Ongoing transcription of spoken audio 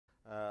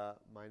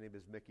My name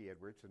is Mickey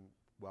Edwards, and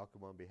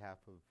welcome on behalf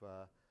of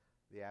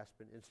the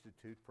Aspen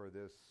Institute for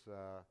this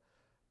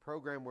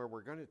program where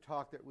we're going to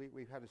talk.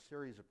 We've had a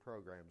series of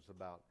programs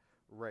about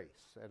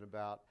race and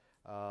about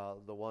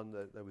the one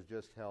that was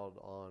just held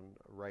on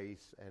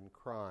race and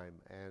crime.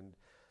 And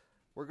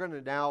we're going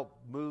to now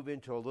move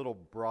into a little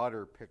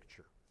broader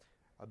picture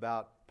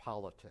about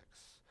politics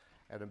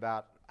and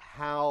about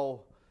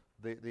how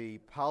the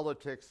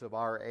politics of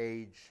our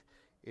age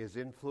is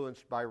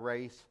influenced by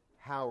race,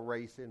 how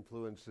race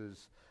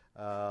influences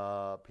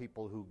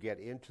people who get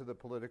into the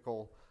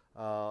political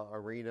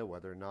arena,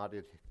 whether or not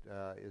it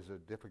is a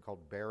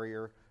difficult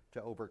barrier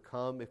to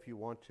overcome if you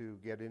want to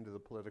get into the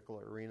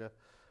political arena.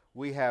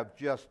 We have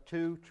just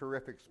two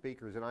terrific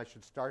speakers, and I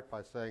should start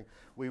by saying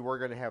we were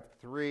going to have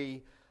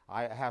three.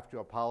 I have to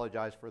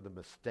apologize for the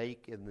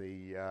mistake in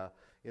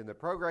the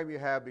program you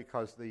have,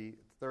 because the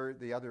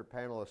other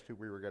panelist who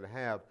we were going to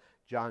have,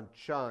 John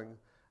Chung,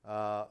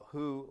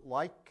 who,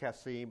 like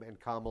Kasim and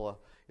Kamala,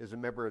 is a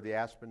member of the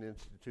Aspen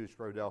Institute's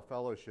Rodel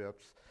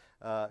Fellowships.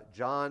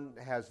 John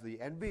has the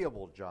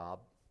enviable job.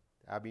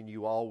 I mean,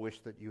 you all wish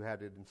that you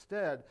had it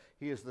instead.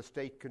 He is the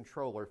state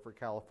controller for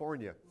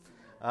California.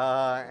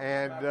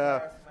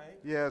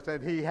 Yes,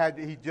 and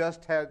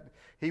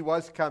he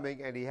was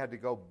coming, and he had to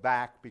go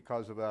back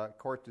because of a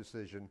court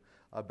decision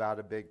about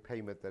a big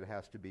payment that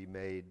has to be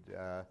made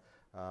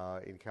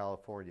in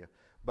California.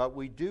 But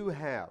we do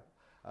have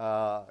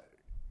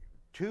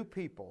two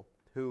people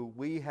who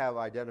we have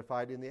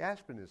identified in the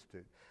Aspen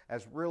Institute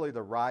as really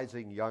the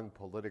rising young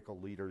political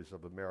leaders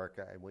of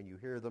America. And when you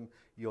hear them,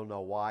 you'll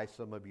know why.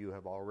 Some of you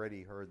have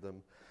already heard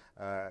them.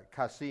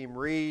 Kasim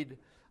Reed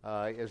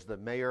is the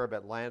mayor of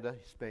Atlanta.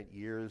 He spent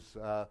years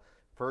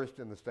first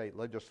in the state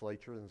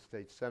legislature and the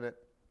state senate,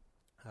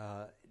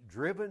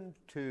 driven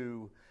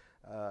to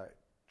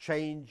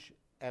change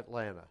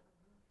Atlanta,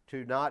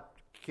 to not,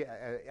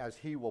 as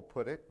he will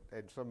put it,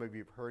 and some of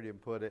you have heard him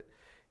put it,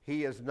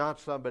 he is not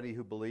somebody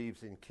who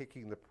believes in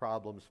kicking the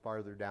problems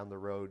farther down the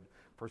road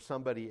for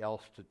somebody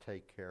else to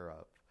take care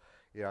of.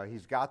 You know,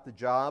 he's got the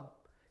job,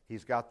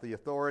 he's got the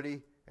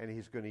authority, and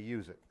he's going to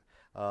use it.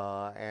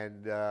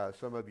 And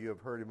some of you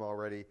have heard him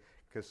already.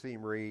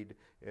 Kasim Reed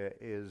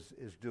is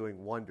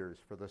doing wonders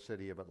for the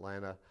city of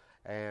Atlanta.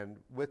 And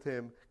with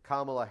him,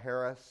 Kamala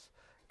Harris.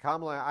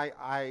 Kamala,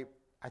 I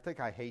think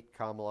I hate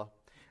Kamala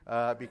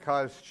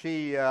because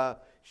she's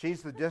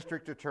the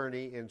district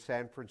attorney in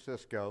San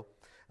Francisco.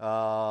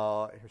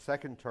 Her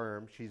second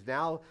term. She's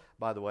now,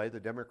 by the way, the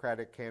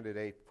Democratic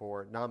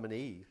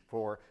nominee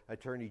for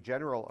Attorney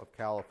General of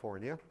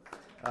California.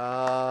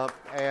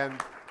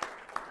 And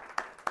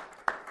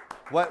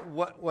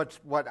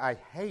what I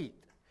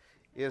hate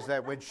is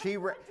that when she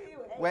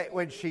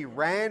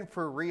ran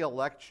for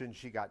re-election,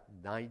 she got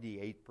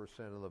 98%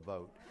 of the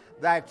vote.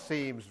 That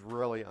seems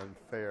really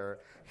unfair,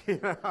 you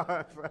know.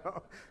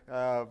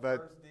 But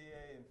first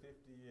DA in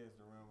 50 years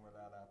to run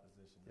without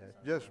opposition. Yeah,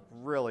 just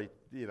really,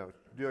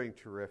 doing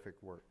terrific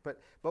work. But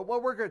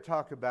what we're going to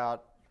talk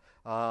about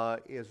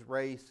is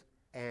race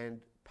and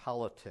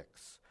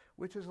politics,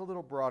 which is a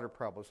little broader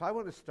problem. So I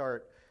want to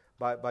start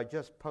by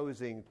just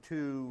posing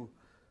two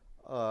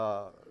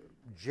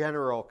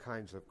general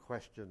kinds of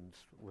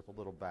questions with a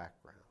little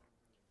background.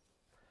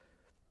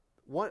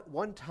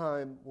 One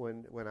time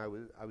when I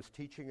was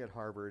teaching at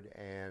Harvard,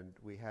 and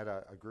we had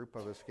a group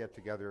of us get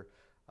together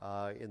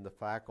in the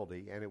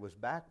faculty, and it was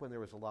back when there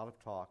was a lot of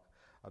talk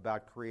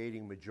about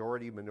creating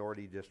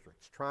majority-minority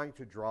districts, trying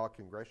to draw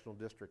congressional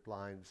district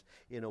lines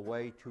in a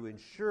way to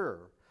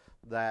ensure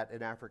that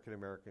an African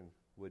American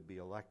would be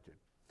elected.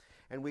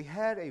 And we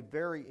had a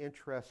very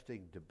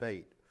interesting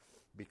debate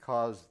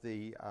because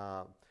the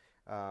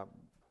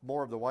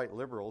more of the white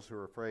liberals who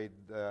were afraid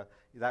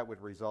that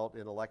would result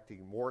in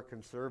electing more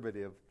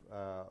conservative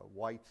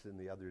whites in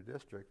the other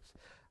districts,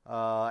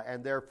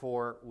 and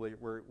therefore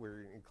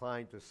we're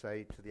inclined to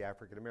say to the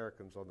African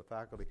Americans on the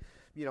faculty,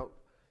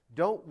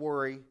 don't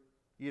worry,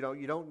 you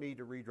don't need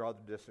to redraw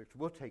the districts.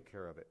 We'll take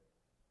care of it.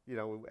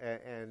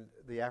 And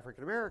the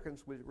African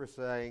Americans were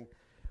saying,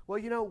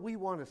 well, we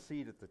want a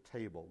seat at the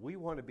table. We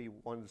want to be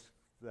ones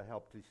that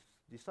help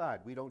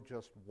decide. We don't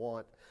just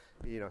want,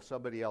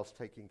 somebody else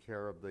taking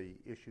care of the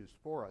issues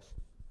for us.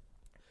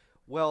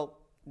 Well,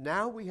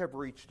 now we have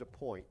reached a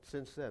point,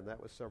 since then,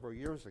 that was several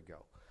years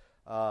ago,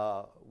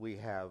 we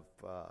have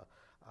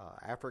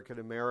African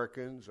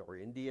Americans or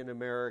Indian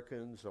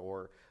Americans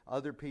or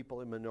other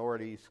people in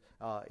minorities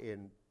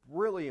in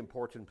really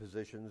important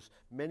positions,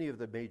 many of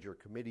the major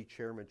committee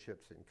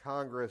chairmanships in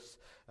Congress,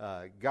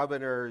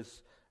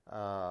 governors,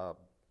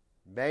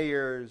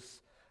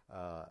 mayors,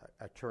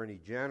 attorney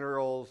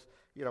generals.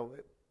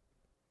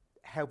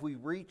 Have we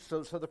reached,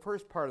 so the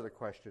first part of the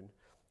question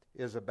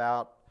is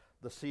about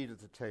the seat at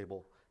the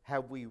table.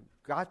 Have we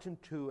gotten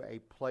to a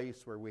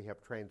place where we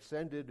have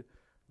transcended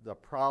the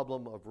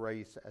problem of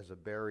race as a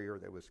barrier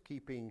that was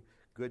keeping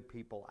good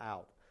people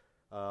out,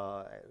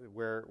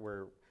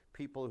 where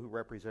people who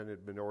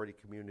represented minority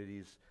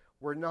communities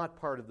were not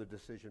part of the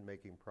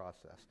decision-making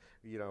process?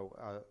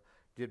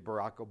 Did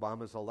Barack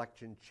Obama's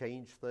election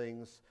change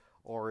things?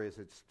 or is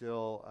it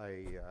still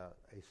a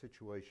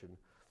situation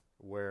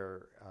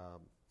where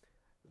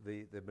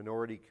the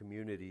minority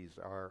communities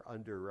are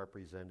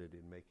underrepresented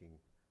in making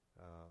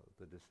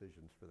the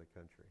decisions for the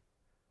country?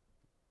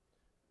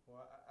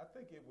 Well, I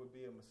think it would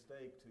be a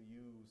mistake to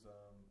use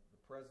the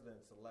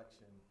president's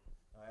election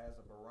as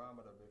a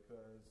barometer,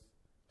 because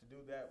to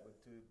do that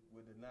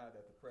would deny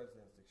that the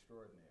president's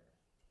extraordinary.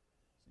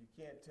 So you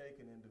can't take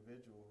an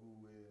individual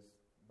who is,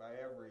 by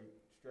every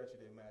stretch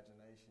of the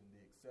imagination,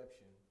 the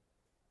exception,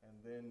 and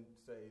then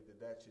say that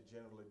that should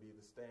generally be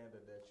the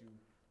standard that you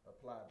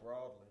apply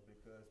broadly,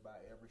 because by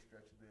every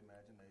stretch of the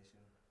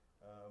imagination,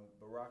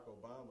 Barack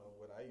Obama,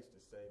 what I used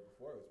to say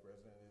before he was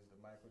president, is the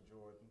Michael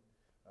Jordan,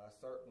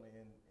 certainly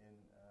in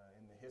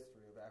the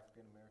history of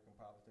African American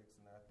politics,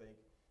 and I think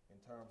in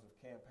terms of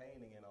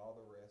campaigning and all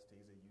the rest,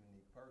 he's a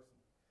unique person.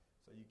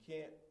 So you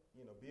can't,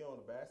 be on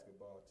a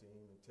basketball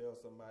team and tell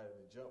somebody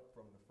to jump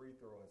from the free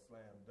throw and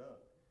slam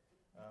dunk.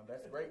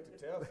 That's great to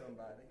tell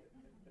somebody.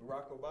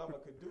 Barack Obama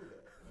could do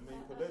that,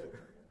 politically.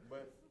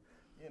 But,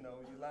 you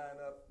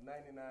line up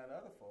 99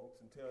 other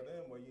folks and tell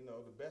them, well,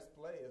 the best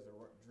play is to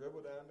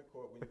dribble down the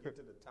court. When you get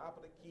to the top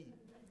of the key,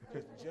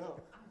 just jump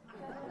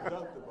and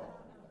dunk the ball.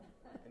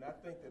 And I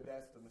think that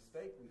that's the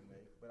mistake we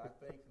make. But I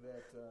think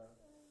that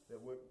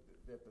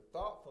that the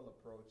thoughtful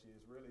approach is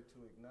really to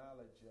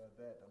acknowledge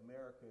that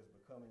America is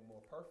becoming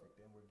more perfect,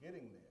 and we're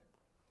getting there.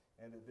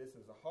 And that this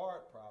is a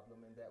hard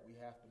problem, and that we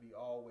have to be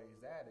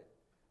always at it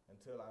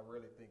until I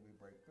really think we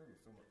break through.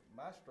 So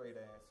my straight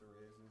answer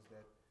is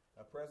that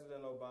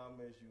President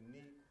Obama is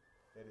unique,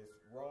 that it's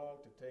wrong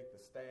to take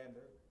the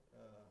standard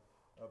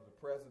of the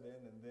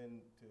president and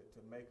then to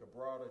make a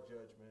broader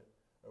judgment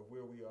of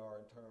where we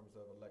are in terms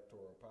of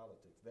electoral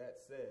politics.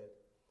 That said,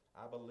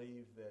 I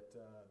believe that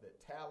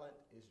talent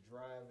is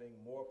driving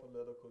more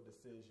political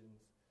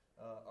decisions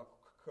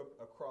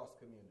across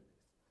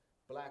communities,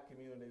 black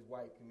communities,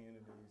 white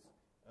communities.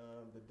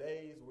 The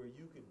days where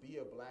you could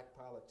be a black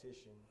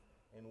politician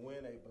and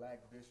win a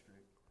black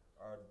district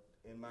are,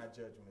 in my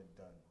judgment,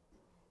 done.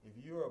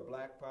 If you're a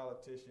black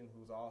politician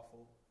who's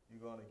awful,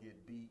 you're going to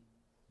get beat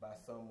by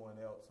someone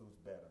else who's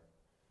better.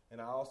 And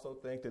I also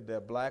think that there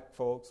are black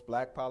folks,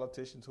 black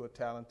politicians who are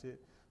talented,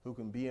 who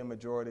can be in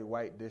majority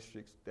white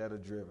districts that are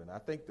driven. I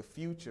think the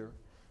future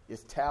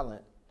is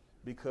talent,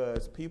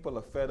 because people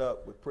are fed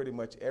up with pretty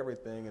much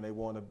everything, and they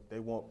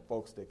want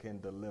folks that can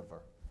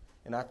deliver.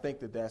 And I think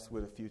that that's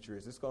where the future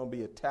is. It's going to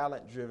be a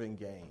talent-driven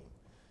game.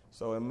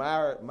 So in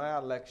my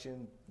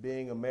election,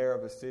 being a mayor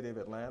of the city of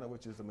Atlanta,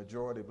 which is a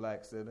majority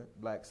black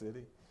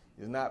city,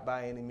 is not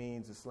by any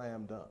means a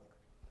slam dunk.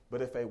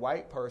 But if a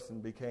white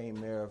person became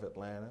mayor of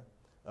Atlanta,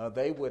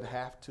 they would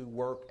have to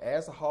work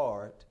as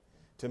hard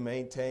to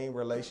maintain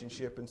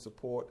relationship and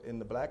support in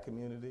the black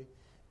community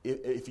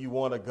if you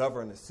want to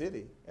govern the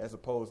city as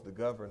opposed to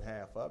govern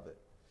half of it.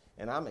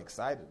 And I'm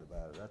excited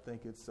about it. I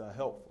think it's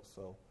helpful.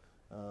 So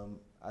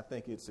I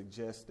think it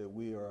suggests that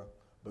we are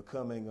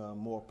becoming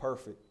more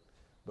perfect,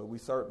 but we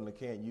certainly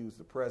can't use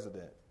the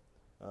president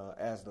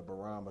as the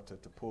barometer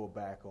to pull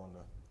back on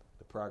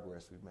the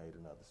progress we've made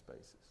in other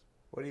spaces.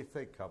 What do you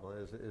think,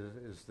 Kamala?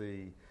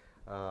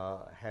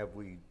 Have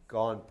we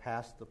gone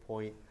past the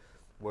point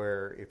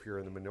where if you're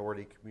in the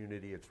minority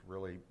community, it's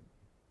really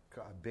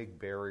a big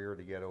barrier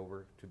to get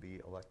over to be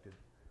elected?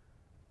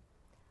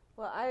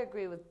 Well, I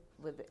agree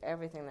with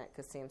everything that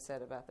Kasim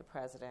said about the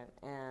president,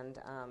 and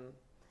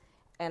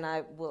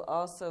I will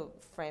also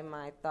frame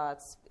my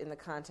thoughts in the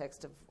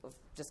context of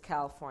just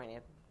California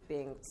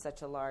being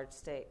such a large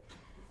state.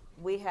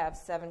 We have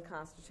 7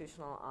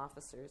 constitutional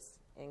officers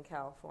in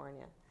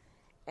California,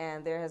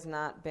 and there has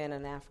not been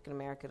an African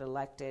American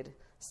elected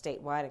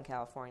statewide in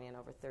California in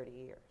over 30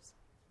 years.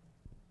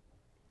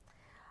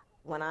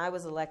 When I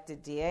was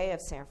elected DA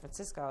of San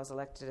Francisco, I was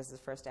elected as the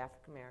first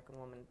African American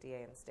woman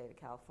DA in the state of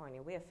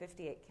California. We have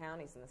 58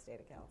 counties in the state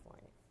of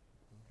California.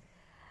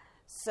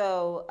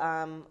 So,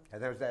 and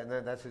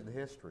that's in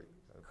history.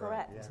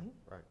 Correct. Yeah.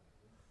 Right.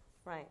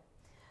 Right.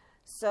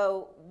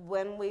 So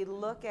when we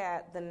look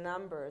at the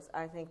numbers,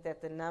 I think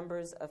that the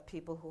numbers of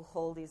people who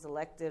hold these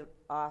elected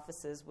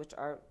offices, which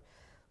are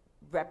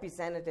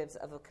representatives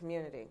of a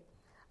community,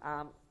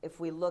 if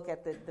we look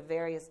at the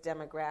various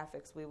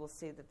demographics, we will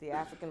see that the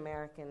African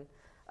American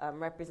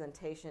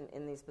representation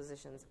in these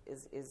positions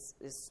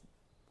is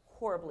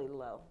horribly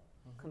low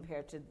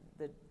compared to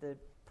the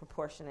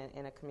proportion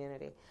in a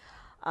community.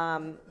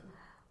 But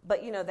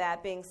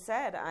that being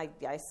said,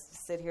 I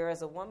sit here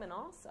as a woman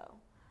also,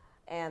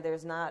 and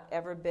there's not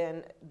ever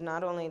been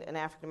not only an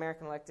African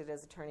American elected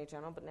as Attorney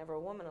General, but never a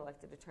woman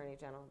elected Attorney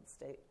General in the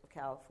state of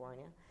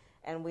California.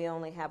 And we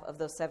only have, of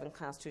those 7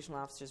 constitutional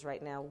officers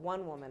right now,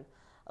 1 woman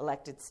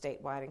elected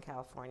statewide in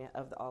California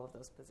of all of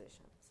those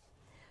positions.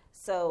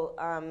 So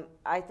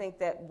I think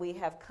that we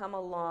have come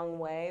a long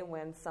way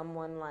when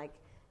someone like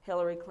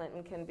Hillary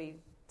Clinton can be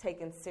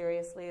taken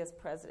seriously as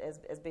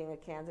being a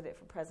candidate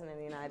for president of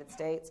the United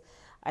States.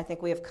 I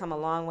think we have come a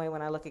long way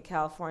when I look at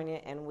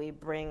California and we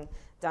bring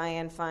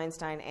Dianne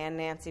Feinstein and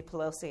Nancy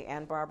Pelosi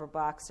and Barbara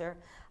Boxer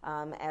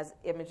as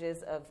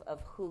images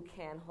of who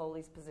can hold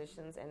these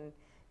positions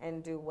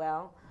and do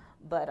well.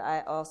 But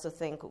I also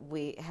think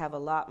we have a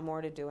lot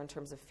more to do in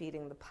terms of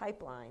feeding the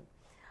pipeline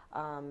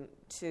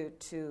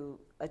to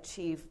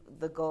achieve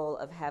the goal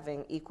of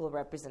having equal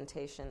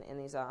representation in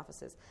these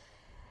offices.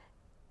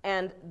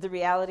 And the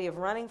reality of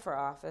running for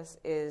office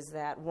is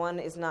that one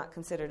is not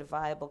considered a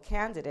viable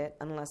candidate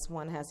unless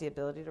one has the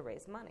ability to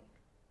raise money.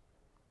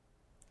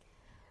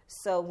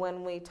 So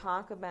when we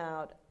talk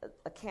about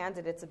a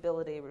candidate's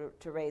ability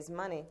to raise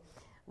money,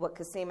 what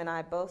Kasim and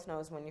I both know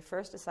is when you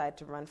first decide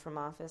to run from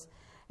office,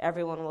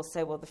 everyone will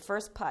say, well, the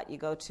first pot you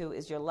go to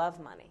is your love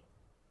money.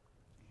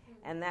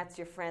 And that's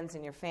your friends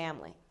and your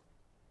family.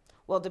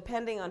 Well,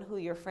 depending on who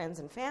your friends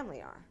and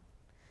family are,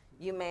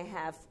 you may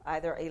have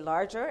either a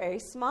larger or a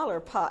smaller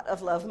pot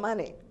of love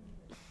money,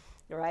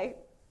 right?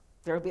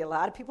 There will be a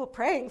lot of people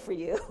praying for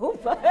you.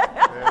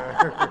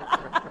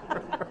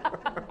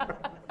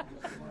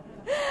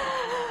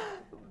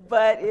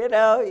 But, you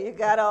know, you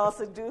got to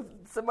also do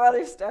some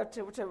other stuff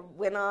to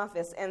win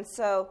office. And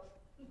so,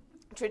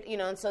 you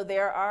know, and so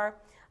there are,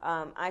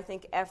 I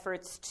think,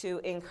 efforts to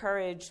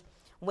encourage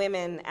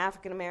women,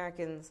 African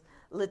Americans,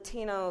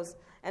 Latinos,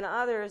 and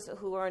others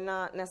who are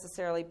not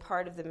necessarily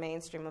part of the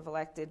mainstream of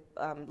elected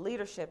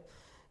leadership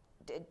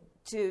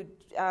to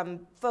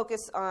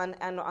focus on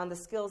the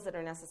skills that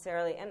are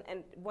necessarily,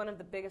 and one of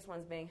the biggest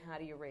ones being how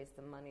do you raise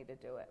the money to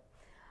do it.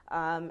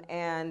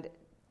 And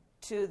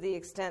to the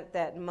extent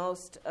that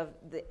most of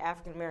the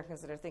African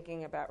Americans that are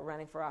thinking about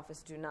running for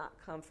office do not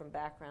come from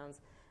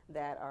backgrounds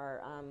that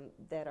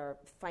are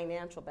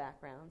financial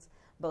backgrounds,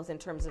 both in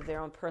terms of their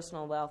own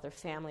personal wealth or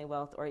family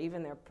wealth or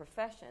even their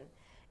profession,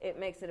 it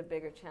makes it a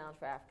bigger challenge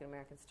for African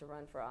Americans to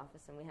run for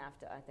office, and we have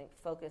to, I think,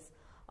 focus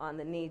on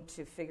the need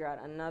to figure out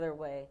another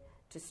way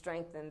to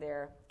strengthen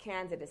their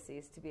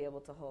candidacies to be able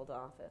to hold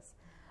office.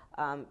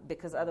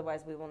 Because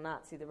otherwise we will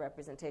not see the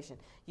representation.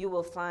 You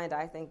will find,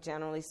 I think,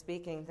 generally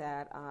speaking,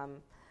 that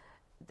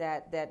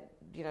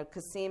you know,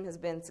 Kasim has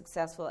been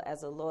successful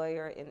as a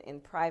lawyer in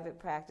private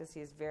practice.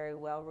 He is very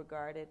well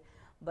regarded.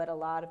 But a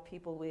lot of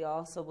people we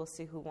also will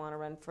see who want to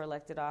run for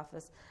elected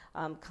office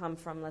come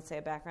from, let's say,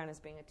 a background as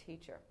being a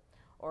teacher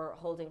or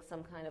holding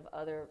some kind of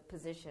other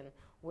position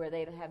where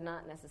they have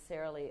not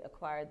necessarily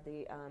acquired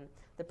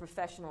the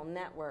professional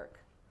network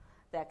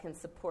that can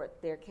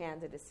support their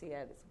candidacy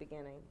at its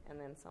beginning, and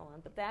then so on.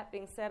 But that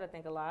being said, I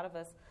think a lot of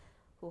us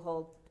who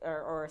hold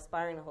or are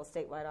aspiring to hold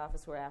statewide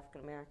office who are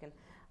African American,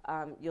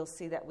 you'll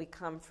see that we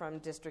come from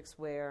districts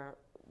where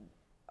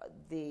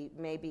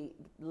maybe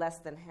less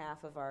than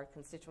half of our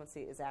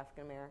constituency is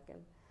African American,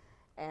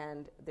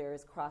 and there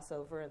is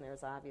crossover, and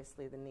there's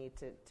obviously the need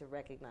to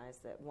recognize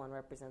that one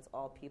represents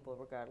all people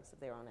regardless of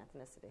their own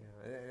ethnicity.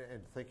 Yeah,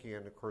 and thinking,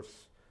 and of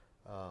course,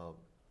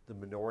 the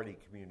minority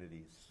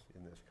communities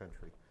in this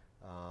country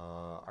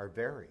are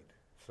varied.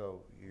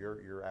 So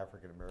you're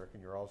African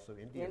American. You're also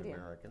Indian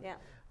American.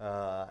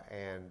 Yeah.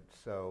 And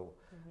so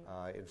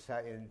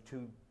in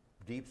two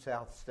deep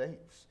South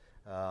states,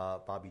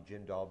 Bobby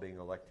Jindal being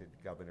elected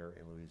governor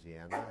in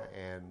Louisiana,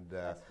 and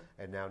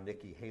now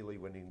Nikki Haley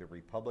winning the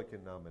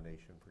Republican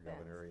nomination for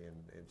governor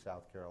in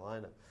South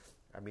Carolina.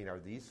 I mean, are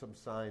these some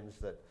signs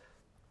that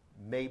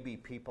maybe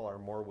people are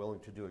more willing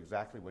to do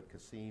exactly what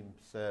Kasim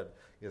said,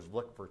 is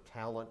look for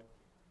talent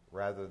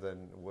rather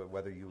than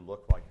whether you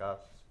look like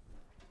us?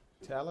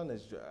 Talent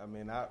is,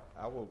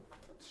 I will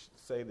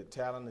say that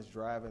talent is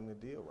driving the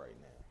deal right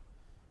now.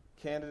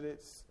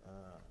 Candidates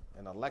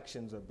and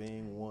elections are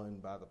being won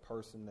by the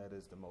person that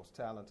is the most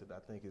talented, I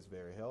think is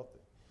very healthy.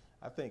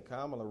 I think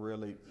Kamala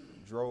really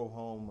drove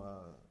home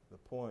the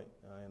point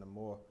in a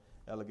more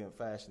elegant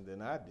fashion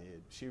than I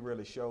did. She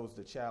really shows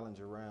the challenge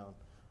around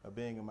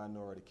being a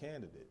minority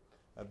candidate.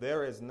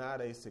 There is not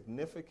a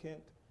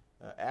significant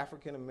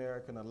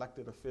African-American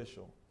elected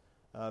official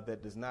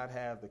that does not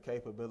have the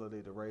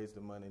capability to raise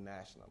the money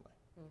nationally.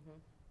 Mm-hmm.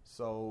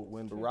 So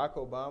when Barack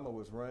Obama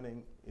was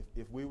running,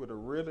 if we were to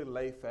really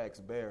lay facts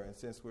bare, and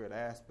since we're at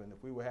Aspen,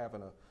 if we were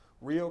having a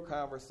real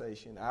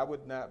conversation, I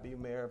would not be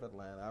mayor of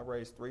Atlanta. I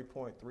raised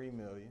 $3.3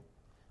 million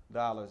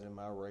in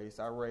my race.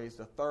 I raised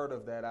a third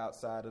of that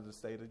outside of the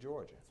state of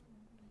Georgia.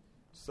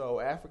 So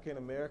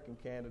African-American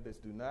candidates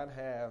do not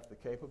have the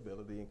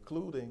capability,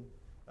 including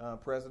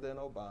President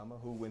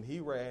Obama, who when he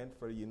ran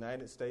for the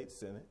United States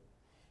Senate,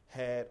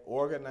 had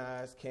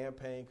organized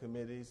campaign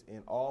committees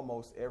in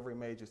almost every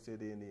major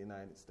city in the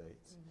United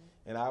States.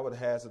 Mm-hmm. And I would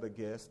hazard a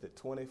guess that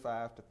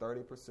 25 to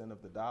 30%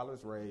 of the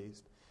dollars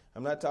raised,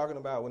 I'm not talking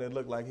about when it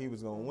looked like he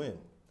was going to win.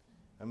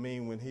 I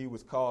mean when he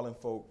was calling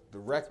folk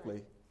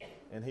directly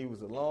and he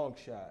was a long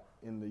shot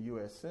in the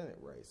U.S. Senate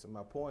race. And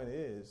my point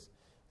is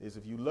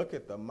if you look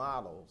at the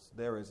models,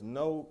 there is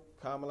no,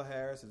 Kamala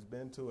Harris has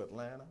been to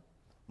Atlanta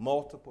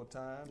multiple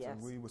times, yes,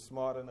 and we were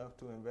smart enough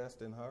to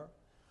invest in her.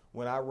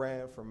 When I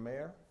ran for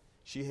mayor,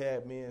 she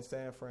had me in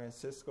San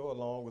Francisco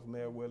along with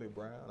Mayor Willie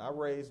Brown. I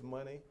raised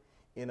money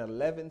in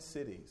 11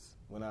 cities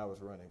when I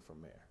was running for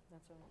mayor.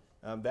 That's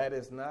right. That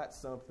is not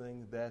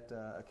something that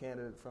a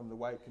candidate from the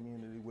white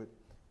community with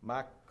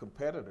my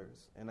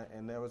competitors,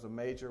 and there was a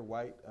major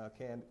white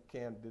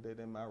candidate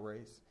in my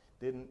race,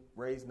 didn't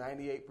raise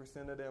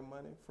 98% of their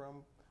money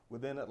from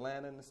within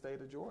Atlanta and the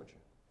state of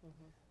Georgia.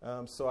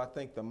 So I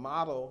think the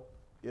model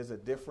is a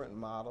different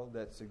model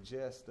that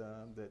suggests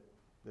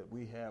that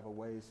we have a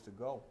ways to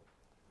go.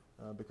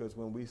 Because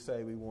when we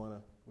say we want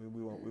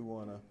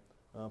to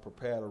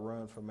prepare to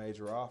run for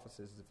major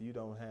offices, if you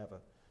don't have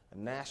a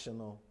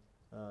national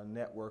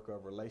network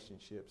of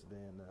relationships,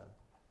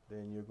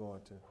 then you're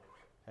going to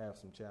have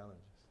some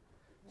challenges.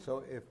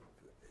 So if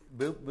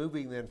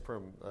moving then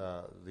from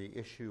the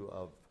issue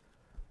of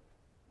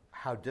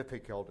how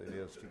difficult it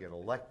is to get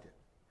elected,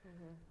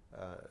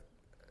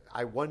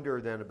 I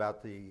wonder then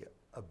about the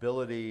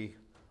ability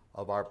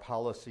of our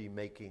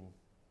policy-making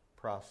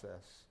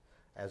process,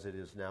 as it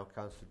is now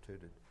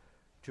constituted,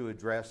 to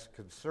address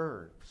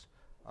concerns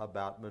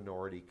about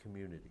minority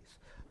communities.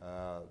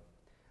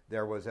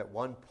 There was at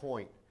one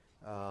point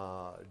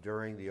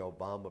during the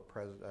Obama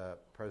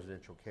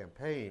presidential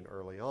campaign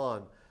early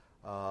on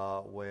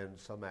when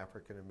some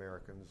African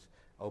Americans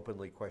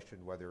openly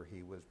questioned whether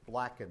he was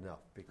black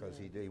enough because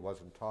he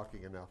wasn't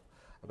talking enough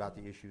about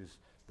the issues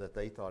that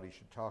they thought he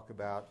should talk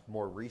about.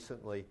 More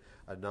recently,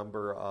 a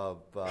number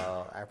of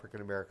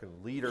African American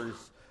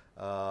leaders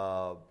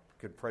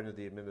confronted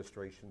the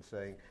administration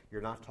saying,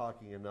 you're not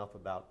talking enough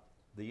about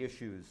the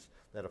issues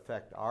that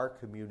affect our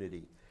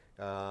community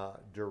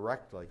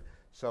directly.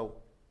 So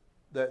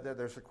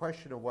there's a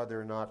question of whether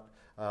or not,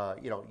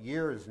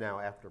 years now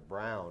after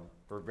Brown,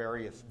 for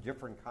various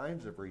different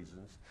kinds of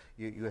reasons,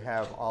 you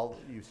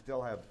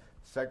still have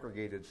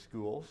segregated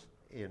schools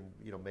in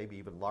maybe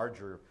even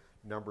larger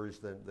numbers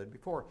than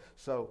before.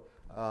 So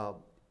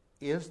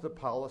is the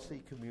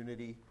policy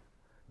community,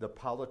 the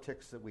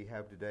politics that we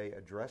have today,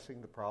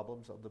 addressing the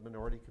problems of the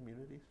minority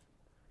communities?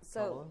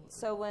 So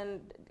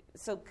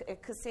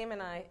Kasim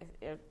and I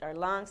are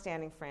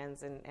long-standing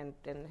friends and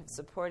have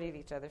supported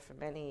each other for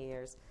many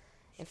years.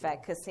 In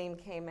fact, Kasim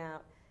came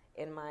out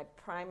in my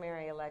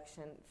primary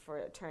election for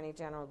Attorney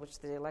General, which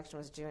the election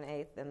was June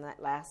 8th, and that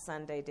last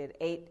Sunday did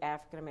 8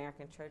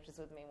 African-American churches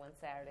with me one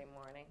Saturday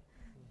morning.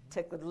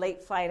 Took the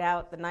late flight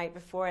out the night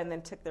before and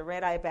then took the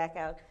red-eye back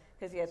out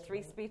because he had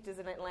 3 speeches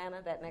in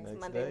Atlanta that next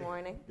Monday day.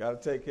 Morning.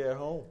 Got to take care of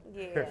home.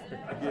 Yeah.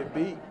 Get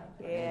beat.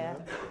 Yeah.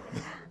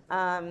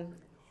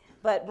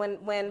 But when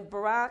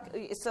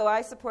Barack, so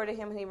I supported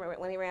him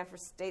when he ran for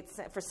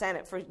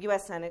Senate, for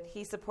U.S. Senate.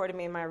 He supported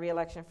me in my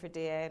re-election for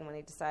DA, and when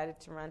he decided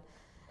to run,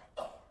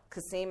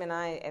 Kasim and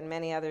I and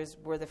many others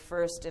were the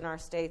first in our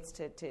states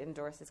to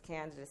endorse his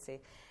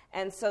candidacy.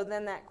 And so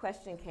then that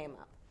question came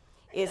up.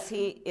 Is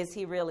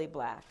he really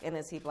black, and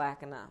is he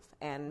black enough?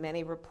 And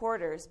many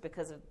reporters,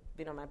 because of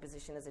my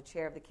position as a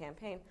chair of the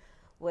campaign,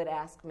 would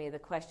ask me the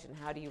question,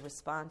 how do you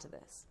respond to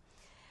this?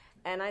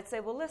 And I'd say,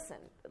 well, listen,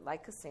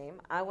 like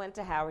Kasim, I went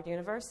to Howard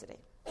University.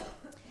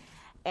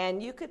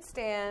 And you could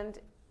stand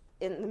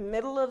in the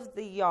middle of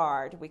the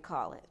yard, we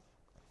call it,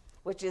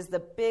 which is the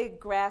big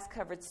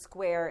grass-covered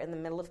square in the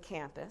middle of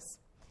campus.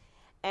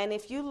 And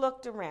if you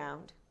looked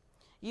around,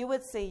 you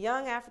would see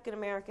young African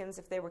Americans,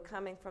 if they were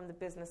coming from the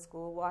business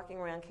school, walking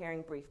around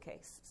carrying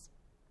briefcases.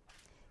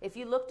 If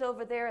you looked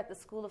over there at the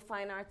School of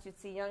Fine Arts, you'd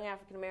see young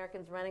African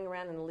Americans running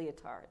around in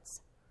leotards.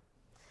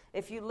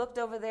 If you looked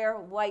over there,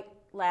 white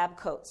lab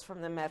coats from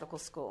the medical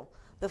school,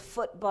 the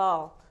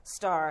football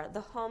star,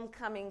 the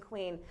homecoming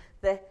queen,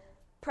 the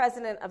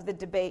president of the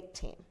debate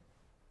team.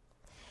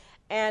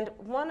 And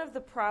one of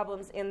the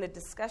problems in the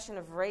discussion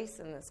of race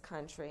in this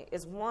country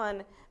is,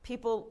 one,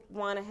 people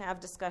want to have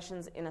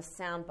discussions in a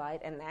soundbite,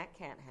 and that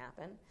can't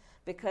happen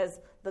because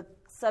the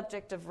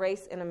subject of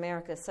race in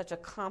America is such a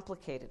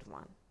complicated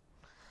one.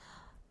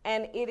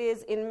 And it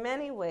is in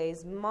many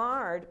ways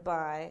marred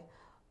by,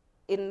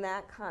 in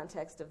that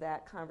context of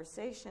that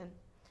conversation,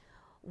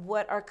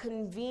 what are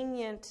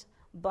convenient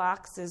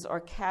boxes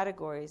or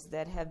categories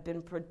that have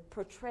been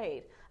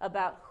portrayed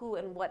about who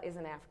and what is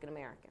an African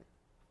American.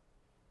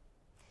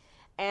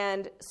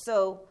 And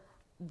so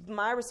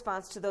my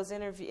response to those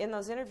in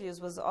those interviews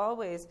was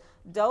always,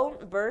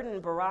 don't burden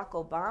Barack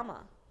Obama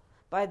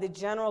by the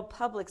general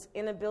public's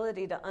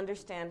inability to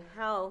understand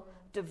how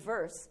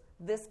diverse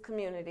this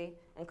community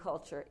and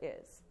culture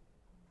is.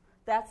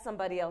 That's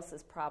somebody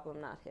else's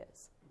problem, not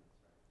his.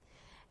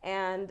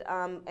 And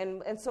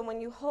so when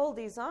you hold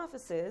these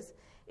offices,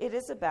 it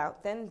is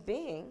about then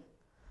being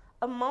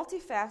a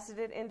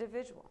multifaceted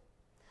individual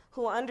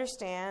who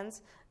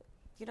understands,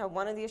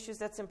 one of the issues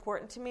that's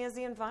important to me is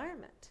the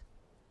environment.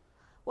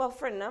 Well,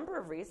 for a number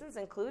of reasons,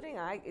 including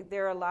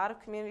there are a lot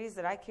of communities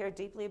that I care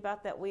deeply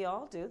about that we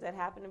all do that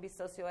happen to be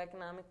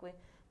socioeconomically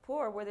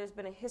poor, where there's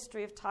been a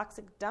history of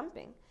toxic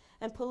dumping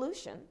and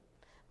pollution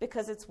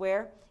because it's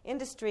where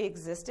industry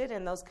existed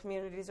and those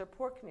communities are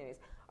poor communities.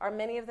 Are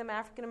many of them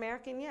African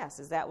American? Yes.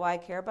 Is that why I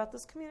care about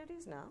those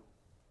communities? No.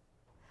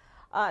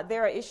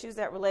 There are issues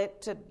that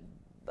relate to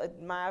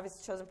my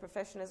obviously chosen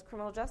profession as a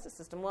criminal justice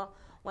system. Well,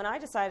 when I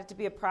decided to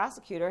be a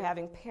prosecutor,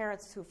 having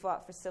parents who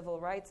fought for civil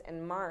rights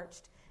and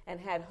marched and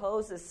had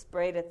hoses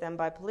sprayed at them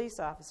by police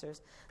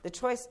officers, the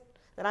choice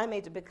that I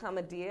made to become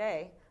a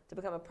DA, to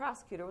become a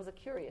prosecutor, was a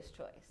curious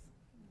choice.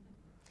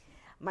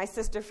 My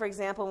sister, for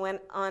example,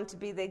 went on to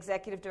be the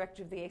executive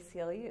director of the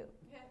ACLU.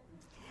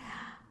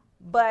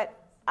 But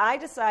I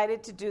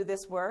decided to do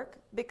this work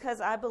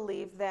because I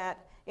believe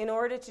that in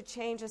order to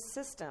change a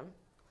system,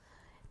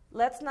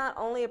 let's not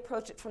only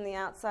approach it from the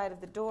outside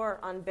of the door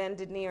on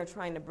bended knee or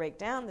trying to break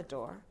down the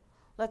door.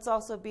 Let's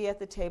also be at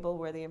the table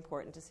where the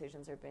important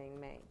decisions are being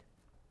made.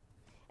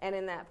 And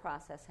in that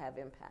process have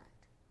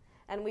impact.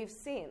 And we've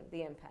seen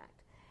the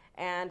impact.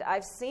 And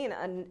I've seen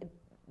an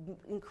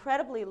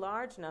incredibly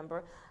large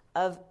number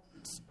of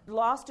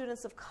law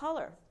students of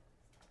color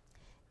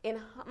in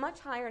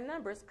much higher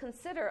numbers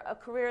consider a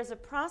career as a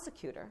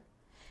prosecutor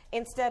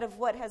instead of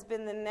what has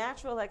been the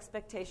natural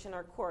expectation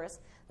or course,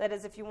 that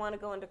is, if you want to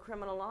go into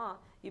criminal law,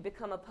 you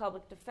become a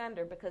public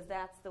defender because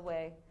that's the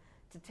way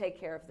to take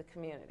care of the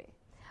community.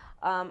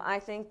 I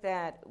think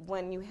that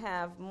when you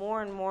have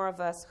more and more of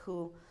us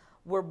who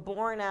were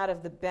born out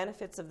of the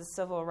benefits of the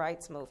civil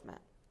rights movement,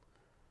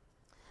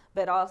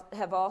 but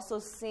have also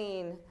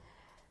seen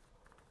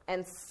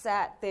and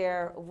sat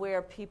there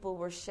where people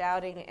were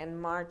shouting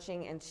and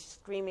marching and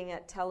screaming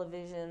at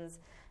televisions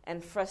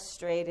and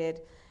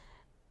frustrated,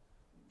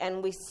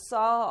 and we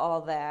saw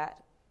all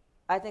that,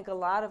 I think a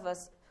lot of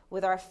us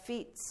with our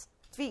feet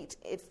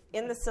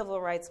in the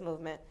civil rights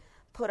movement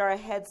put our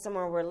heads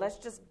somewhere where let's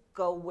just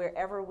go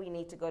wherever we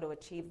need to go to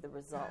achieve the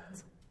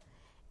result,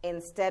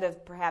 instead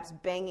of perhaps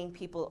banging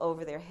people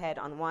over their head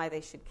on why they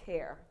should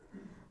care.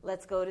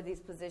 Let's go to these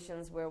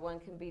positions where one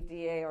can be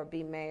DA or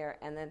be mayor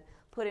and then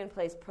put in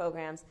place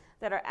programs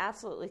that are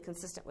absolutely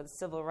consistent with the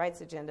civil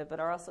rights agenda, but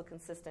are also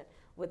consistent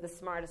with the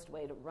smartest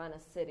way to run a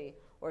city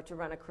or to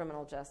run a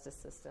criminal justice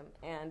system.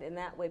 And in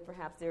that way,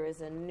 perhaps there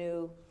is a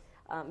new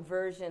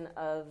version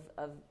of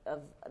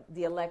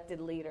the elected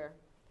leader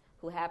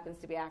who happens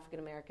to be African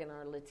American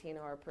or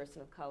Latino or a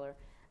person of color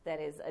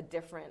that is a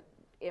different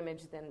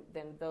image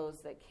than those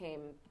that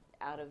came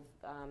out of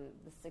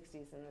the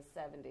 60s and the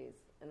 70s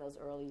in those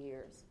early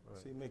years.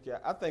 Right. See, Mickey,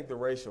 I think the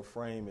racial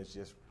frame is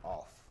just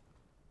off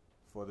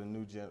for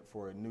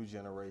a new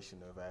generation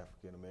of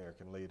African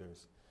American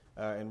leaders,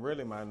 and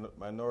really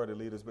minority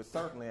leaders, but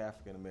certainly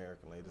African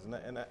American leaders.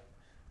 And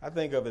I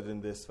think of it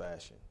in this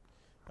fashion: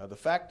 the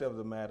fact of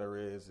the matter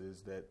is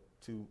that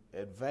to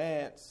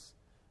advance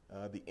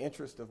the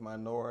interest of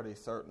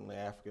minorities, certainly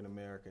African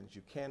Americans,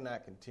 you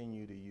cannot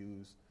continue to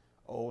use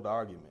old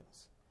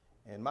arguments.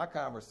 And my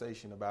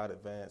conversation about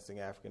advancing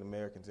African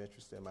Americans'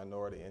 interest and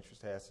minority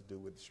interest has to do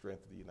with the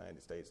strength of the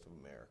United States of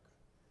America.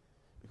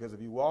 Because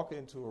if you walk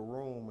into a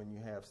room and you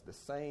have the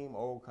same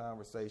old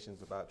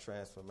conversations about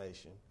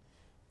transformation,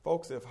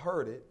 folks have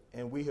heard it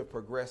and we have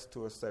progressed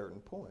to a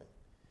certain point.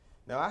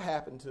 Now, I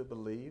happen to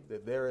believe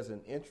that there is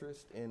an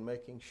interest in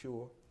making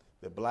sure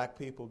that black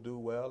people do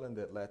well and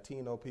that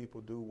Latino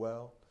people do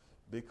well,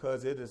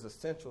 because it is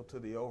essential to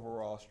the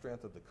overall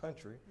strength of the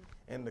country.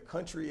 And the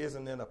country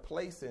isn't in a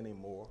place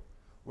anymore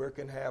where it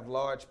can have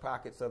large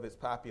pockets of its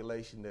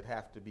population that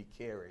have to be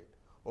carried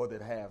or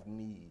that have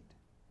need.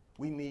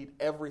 We need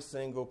every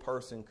single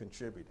person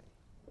contributing.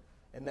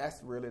 And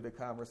that's really the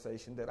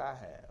conversation that I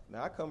have.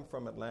 Now, I come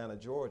from Atlanta,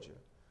 Georgia,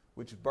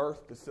 which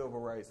birthed the civil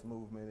rights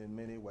movement in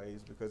many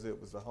ways because it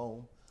was the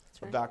home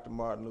of Dr.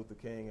 Martin Luther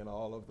King and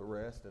all of the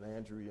rest, and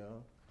Andrew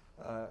Young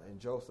and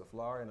Joseph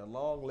Lowery, and a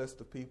long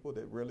list of people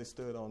that really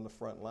stood on the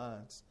front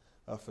lines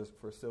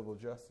for civil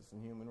justice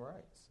and human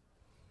rights.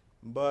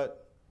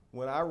 But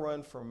when I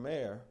run for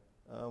mayor,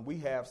 we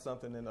have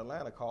something in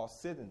Atlanta called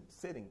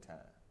sitting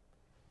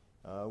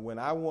time. When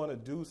I want to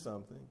do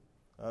something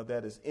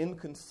that is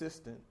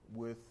inconsistent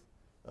with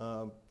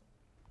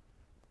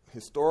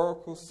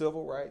historical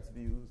civil rights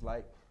views,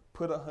 like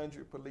put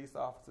 100 police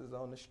officers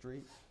on the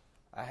street,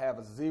 I have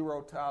a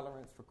zero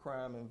tolerance for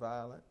crime and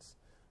violence,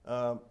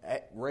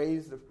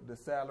 raise the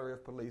salary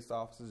of police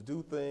officers,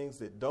 do things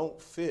that don't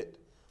fit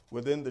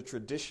within the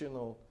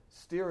traditional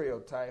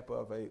stereotype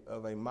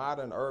of a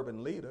modern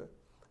urban leader,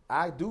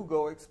 I do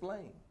go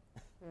explain.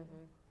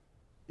 Mm-hmm.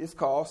 It's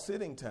called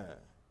sitting time.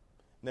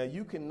 Now,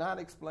 you cannot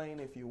explain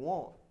if you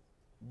want,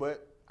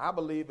 but I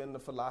believe in the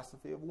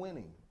philosophy of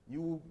winning.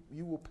 You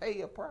will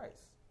pay a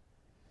price.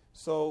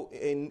 So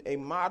a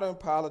modern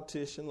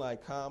politician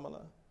like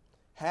Kamala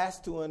has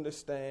to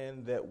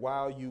understand that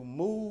while you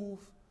move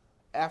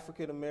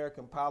African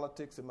American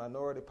politics and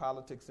minority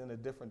politics in a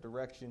different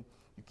direction,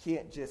 you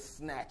can't just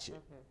snatch it.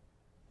 Mm-hmm.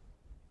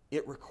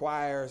 It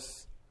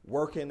requires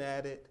working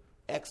at it,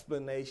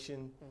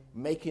 explanation,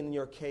 mm-hmm. making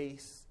your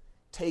case,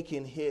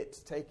 taking hits,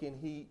 taking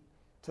heat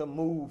to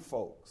move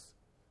folks.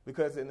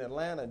 Because in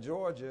Atlanta,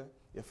 Georgia,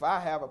 if I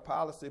have a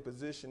policy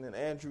position and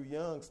Andrew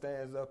Young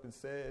stands up and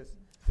says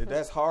that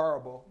that's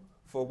horrible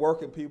for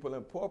working people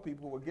and poor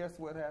people, well, guess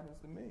what happens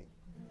to me?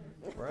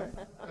 Right?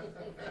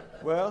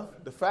 Well,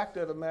 the fact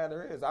of the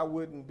matter is I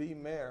wouldn't be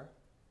mayor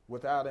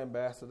without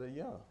Ambassador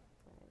Young.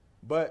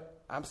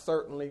 But I'm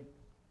certainly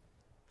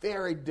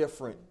very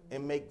different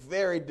and make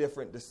very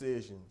different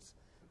decisions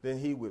than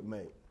he would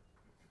make.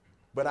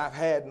 But I've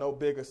had no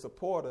bigger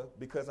supporter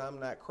because I'm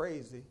not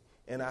crazy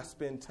and I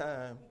spend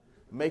time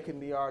making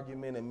the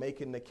argument and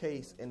making the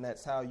case, and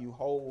that's how you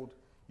hold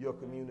your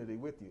community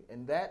with you.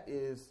 And that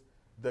is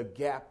the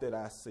gap that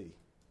I see.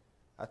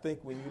 I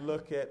think when you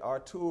look at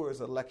Artur's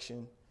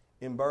election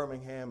in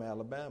Birmingham,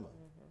 Alabama,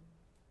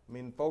 I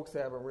mean, folks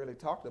haven't really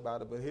talked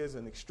about it, but here's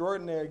an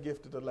extraordinary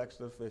gifted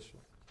elected official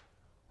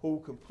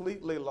who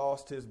completely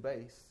lost his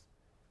base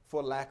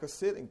for lack of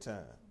sitting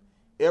time.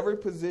 Every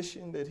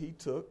position that he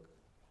took,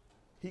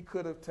 he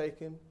could have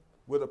taken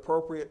with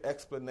appropriate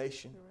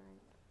explanation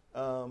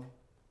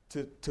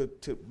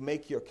to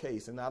make your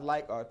case. And I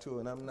like Artur,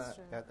 and I'm not.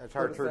 That's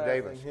Artur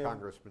Davis,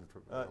 Congressman.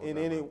 In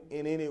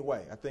any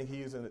way, I think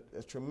he's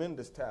a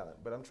tremendous talent.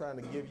 But I'm trying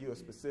to give you a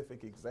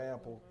specific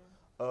example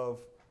of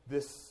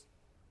this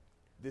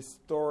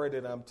story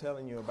that I'm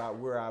telling you about,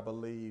 where I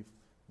believe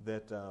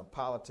that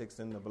politics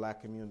in the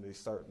black community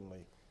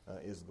certainly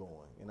is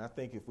going. And I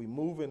think if we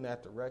move in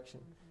that direction,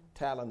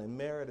 talent and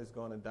merit is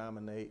going to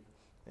dominate,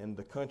 and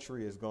the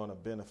country is going to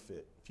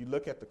benefit. If you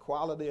look at the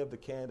quality of the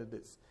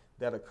candidates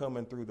that are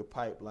coming through the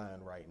pipeline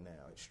right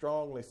now, it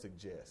strongly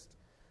suggests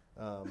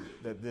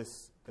that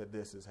this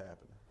is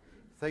happening.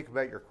 Think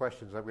about your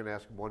questions. I'm going to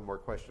ask one more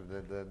question,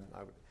 and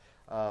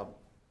then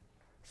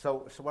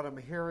so what I'm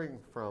hearing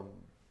from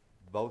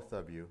both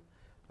of you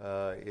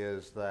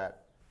is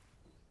that,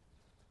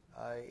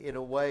 in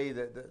a way,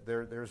 that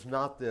there's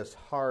not this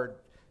hard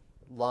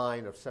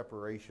line of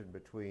separation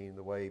between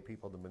the way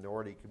people in the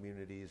minority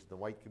communities and the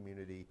white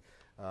community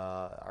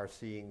are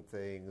seeing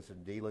things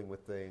and dealing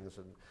with things,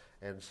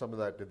 and some of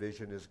that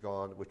division is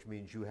gone, which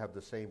means you have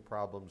the same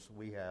problems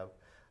we have.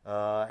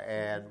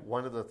 And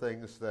one of the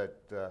things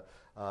that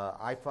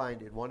I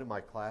find in one of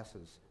my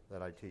classes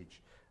that I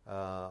teach,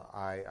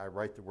 I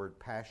write the word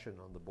passion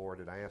on the board,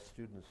 and I ask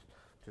students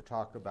to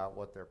talk about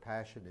what their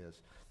passion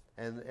is.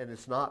 And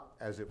it's not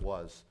as it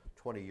was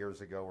 20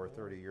 years ago or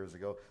 30 years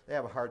ago. They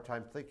have a hard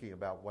time thinking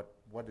about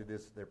what it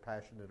is they're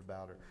passionate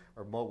about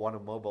or want to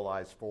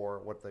mobilize for,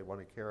 what they want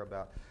to care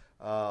about.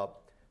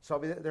 So I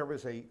mean, there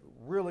was a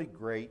really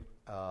great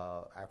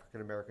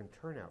African-American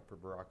turnout for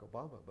Barack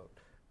Obama. But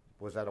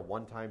was that a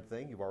one-time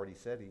thing? You've already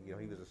said he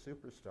was a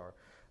superstar.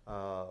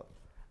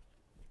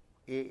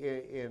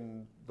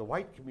 In the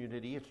white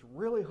community, it's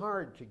really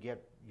hard to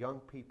get young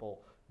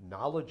people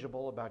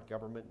knowledgeable about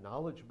government,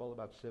 knowledgeable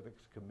about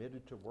civics,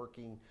 committed to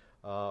working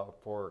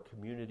for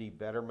community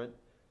betterment.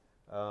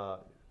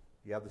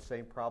 You have the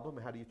same problem.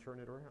 How do you turn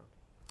it around?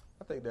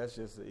 I think that's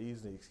just an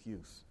easy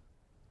excuse.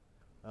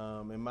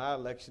 In my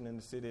election in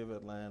the city of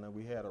Atlanta,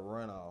 we had a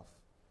runoff,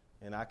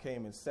 and I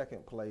came in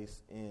second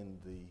place in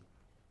the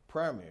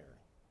primary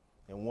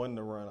and won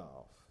the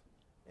runoff.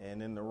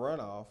 And in the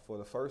runoff, for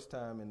the first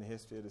time in the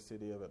history of the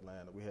city of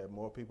Atlanta, we had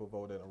more people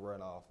vote in a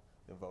runoff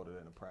than voted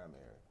in a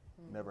primary.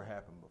 Never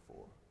happened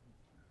before.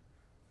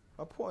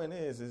 My point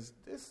is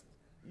this: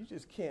 you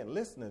just can't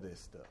listen to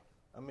this stuff.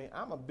 I mean,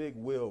 I'm a big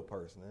will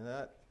person,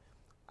 and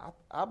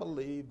I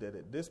believe that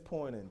at this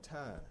point in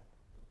time,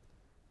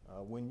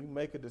 when you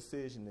make a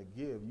decision to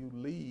give, you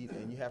lead,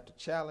 and you have to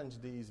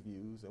challenge these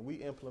views. And we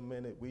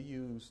implemented. We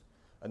used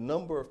a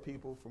number of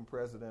people from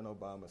President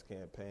Obama's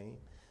campaign.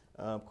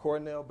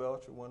 Cornell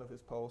Belcher, one of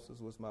his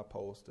posters, was my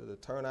poster. The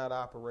turnout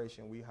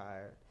operation we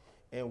hired,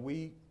 and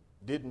we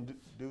didn't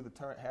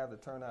have the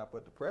turnout,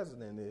 but the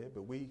president did.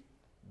 But we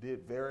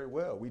did very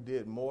well. We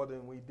did more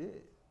than we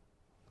did.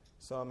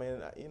 So I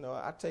mean,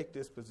 I take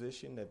this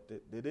position that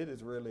it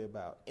is really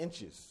about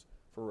inches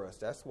for us.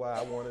 That's why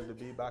I wanted to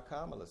be by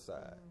Kamala's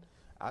side.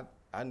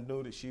 I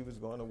knew that she was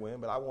going to win,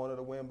 but I wanted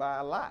to win by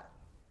a lot.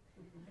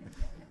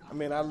 I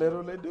mean, I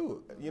literally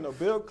do.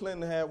 Bill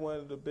Clinton had one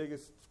of the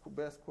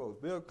best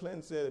quotes. Bill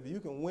Clinton said, "If you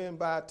can win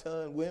by a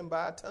ton, win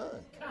by a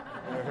ton."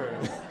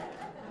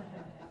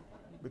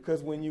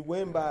 Because when you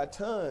win by a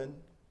ton,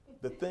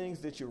 the things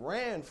that you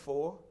ran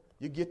for,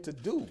 you get to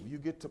do. You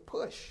get to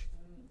push.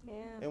 Yeah.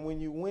 And when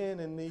you win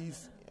in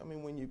these,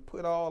 when you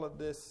put all of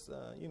this,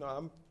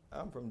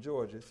 I'm from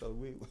Georgia, so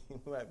we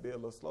might be a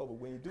little slow, but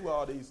when you do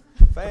all these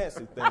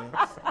fancy things,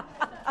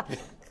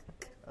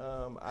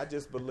 I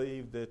just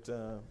believe that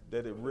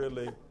it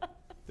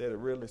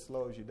really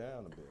slows you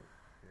down a bit.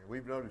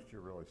 We've noticed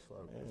you're really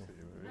slow.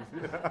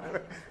 Yeah.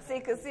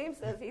 See, Kasim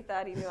says he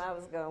thought he knew I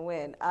was going to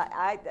win.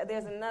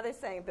 There's another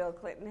saying Bill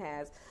Clinton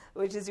has,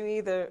 which is you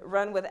either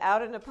run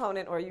without an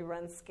opponent or you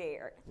run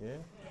scared. Yeah.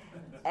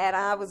 And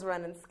I was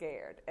running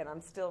scared, and I'm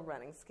still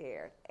running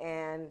scared.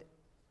 And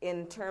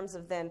in terms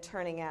of then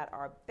turning out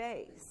our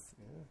base,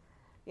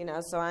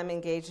 so I'm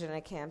engaged in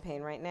a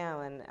campaign right now,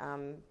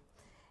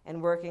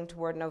 and working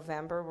toward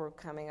November, we're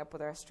coming up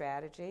with our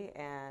strategy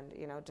and,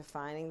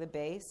 defining the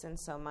base. And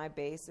so my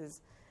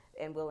base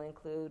and will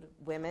include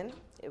women,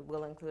 it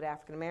will include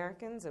African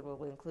Americans, it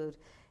will include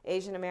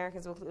Asian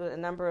Americans, it will include a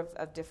number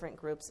of different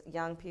groups,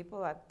 young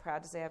people. I'm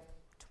proud to say I have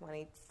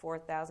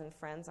 24,000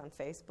 friends on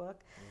Facebook.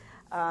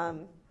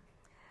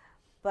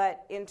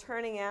 But in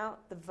turning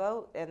out the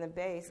vote and the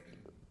base,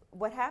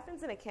 what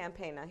happens in a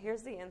campaign, now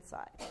here's the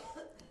inside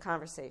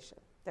conversation.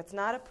 That's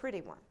not a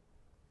pretty one.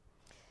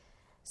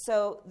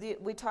 So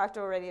we talked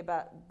already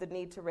about the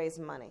need to raise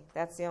money.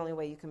 That's the only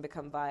way you can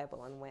become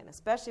viable and win,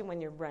 especially when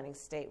you're running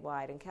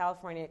statewide. In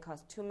California, it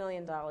costs $2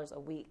 million a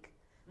week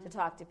to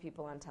talk to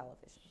people on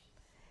television.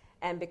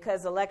 And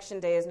because election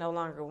day is no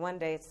longer one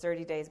day, it's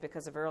 30 days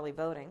because of early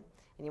voting,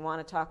 and you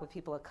want to talk with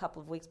people a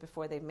couple of weeks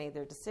before they've made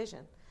their decision,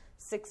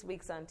 6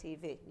 weeks on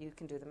TV, you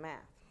can do the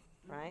math,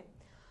 right?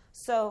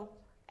 So,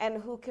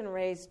 and who can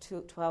raise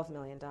 $12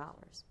 million?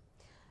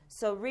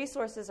 So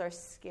resources are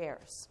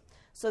scarce.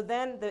 So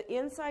then the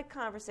inside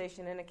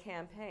conversation in a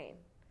campaign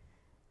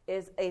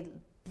is a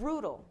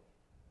brutal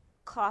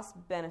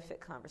cost-benefit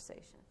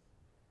conversation.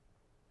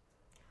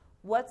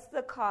 What's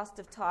the cost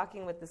of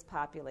talking with this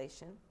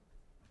population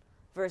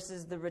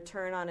versus the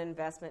return on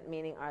investment,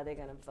 meaning are they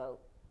going to vote?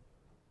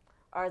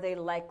 Are they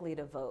likely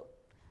to vote?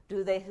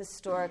 Do they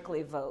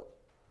historically vote?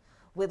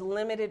 With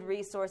limited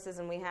resources,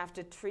 and we have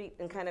to treat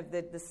in kind of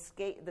the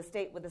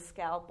state with a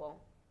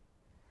scalpel,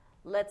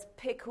 let's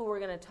pick who we're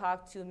going to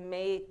talk to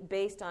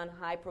based on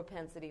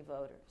high-propensity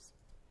voters.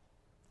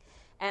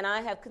 And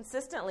I have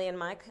consistently in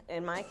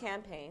my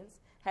campaigns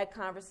had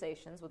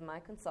conversations with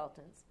my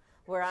consultants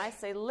where I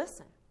say,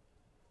 listen,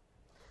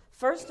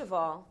 first of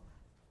all,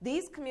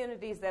 these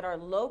communities that are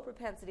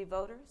low-propensity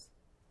voters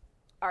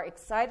are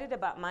excited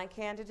about my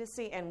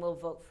candidacy and will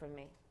vote for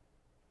me.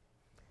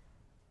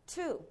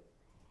 2,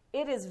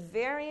 it is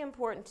very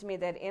important to me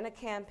that in a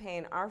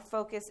campaign, our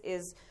focus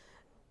is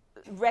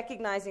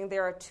recognizing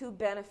there are 2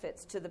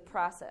 benefits to the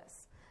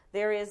process.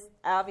 There is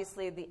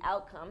obviously the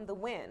outcome, the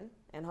win,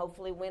 and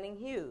hopefully winning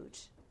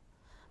huge.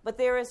 But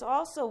there is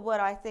also what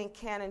I think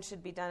can and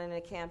should be done in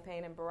a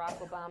campaign, and Barack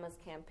Obama's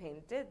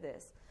campaign did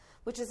this,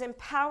 which is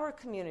empower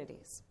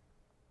communities.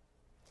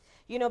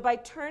 You know, by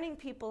turning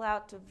people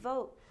out to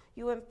vote,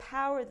 you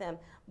empower them,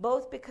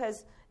 both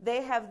because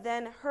they have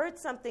then heard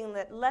something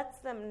that lets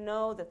them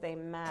know that they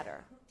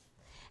matter.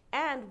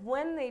 And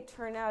when they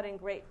turn out in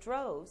great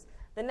droves,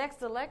 the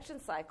next election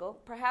cycle,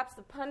 perhaps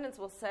the pundits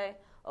will say,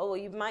 oh, well,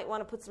 you might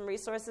want to put some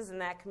resources in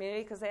that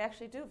community because they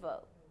actually do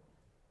vote,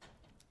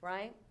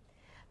 right?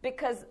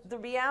 Because the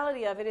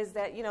reality of it is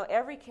that, you know,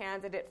 every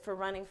candidate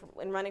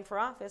running for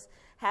office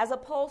has a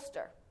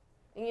pollster.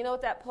 And you know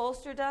what that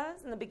pollster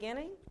does in the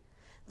beginning?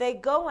 They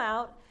go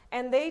out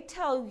and they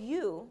tell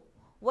you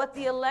what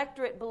the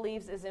electorate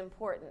believes is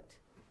important,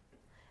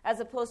 as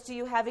opposed to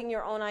you having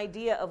your own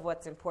idea of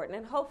what's important.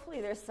 And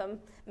hopefully there's some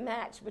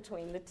match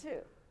between the 2.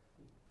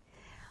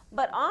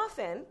 But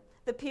often,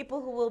 the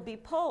people who will be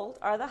polled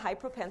are the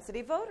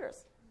high-propensity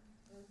voters.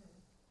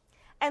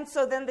 And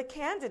so then the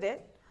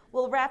candidate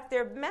will wrap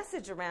their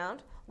message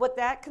around what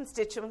that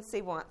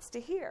constituency wants to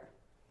hear.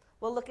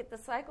 Well, look at the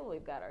cycle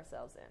we've got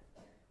ourselves in.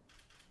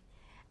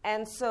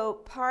 And so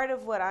part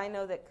of what I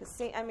know that,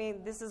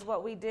 this is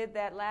what we did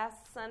that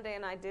last Sunday,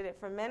 and I did it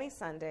for many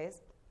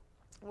Sundays,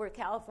 where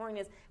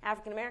California's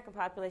African-American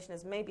population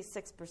is maybe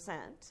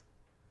 6%.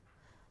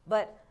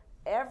 But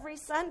every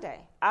Sunday,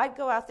 I'd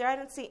go out there. I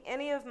didn't see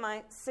any of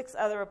my 6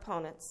 other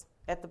opponents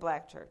at the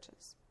black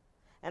churches.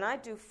 And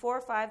I'd do 4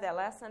 or 5. That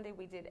last Sunday,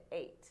 we did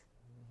 8.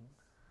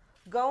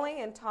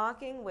 Going and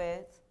talking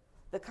with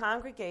the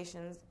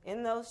congregations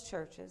in those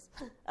churches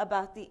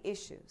about the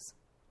issues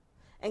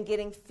and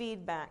getting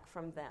feedback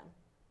from them.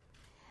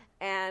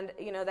 And,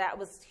 you know, that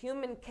was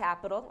human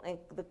capital and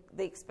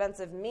the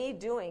expense of me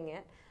doing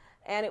it.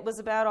 And it was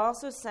about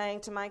also saying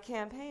to my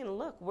campaign,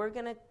 look, we're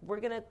gonna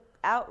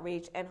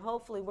outreach, and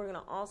hopefully we're going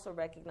to also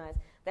recognize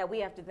that we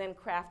have to then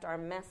craft our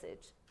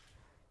message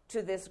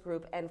to this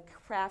group and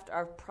craft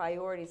our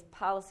priorities,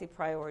 policy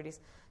priorities,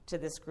 to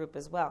this group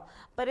as well.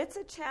 But it's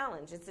a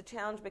challenge. It's a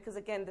challenge because,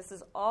 again, this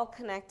is all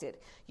connected.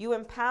 You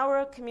empower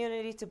a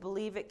community to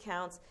believe it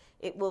counts.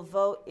 It will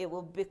vote. It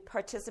will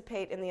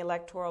participate in the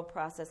electoral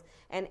process.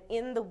 And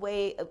in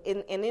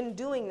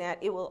doing that,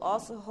 it will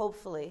also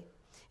hopefully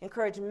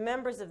encourage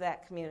members of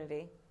that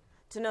community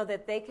to know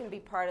that they can be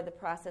part of the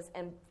process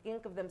and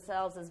think of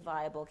themselves as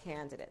viable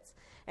candidates.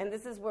 And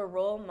this is where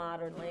role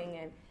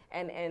modeling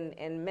and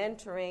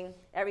mentoring,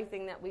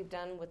 everything that we've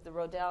done with the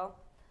Rodell,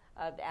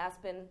 the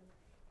Aspen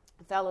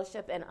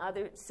Fellowship, and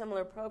other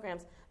similar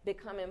programs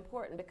become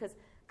important, because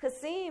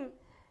Kasim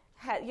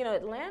had,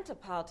 Atlanta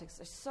politics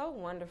are so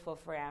wonderful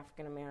for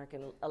African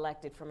American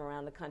elected from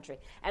around the country.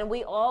 And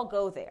we all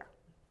go there.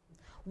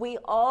 We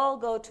all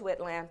go to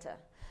Atlanta.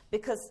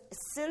 Because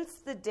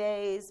since the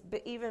days,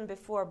 even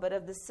before, but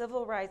of the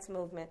civil rights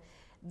movement,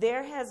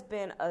 there has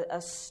been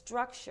a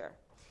structure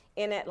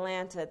in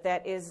Atlanta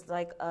that is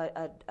like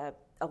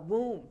a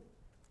womb.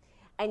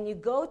 And you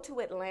go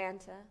to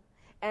Atlanta,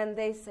 and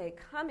they say,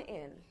 come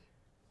in.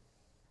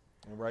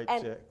 And write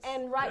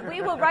checks.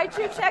 We will write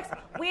you checks.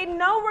 We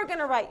know we're going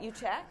to write you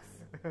checks.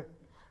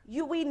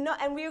 We know,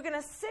 and we're going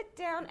to sit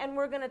down, and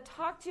we're going to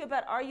talk to you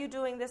about, are you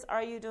doing this,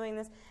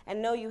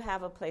 and know you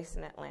have a place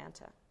in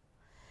Atlanta.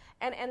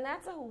 And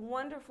that's a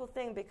wonderful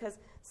thing, because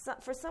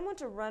for someone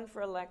to run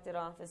for elected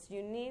office,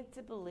 you need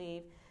to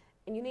believe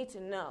and you need to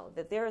know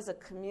that there is a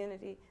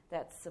community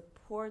that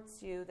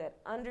supports you, that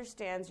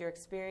understands your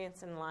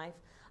experience in life,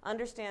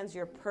 understands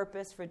your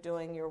purpose for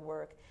doing your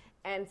work,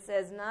 and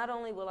says, not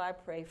only will I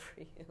pray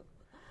for you,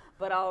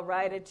 but I'll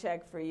write a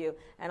check for you,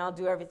 and I'll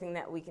do everything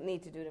that we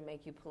need to do to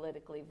make you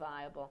politically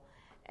viable.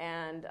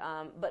 And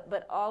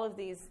but all of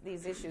these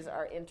issues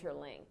are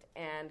interlinked.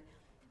 And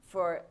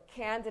for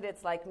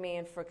candidates like me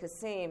and for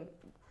Kasim,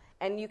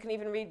 and you can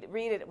even read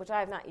it, which I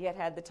have not yet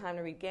had the time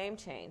to read Game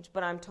Change,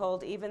 but I'm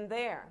told even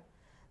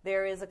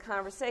there is a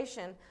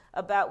conversation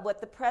about what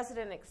the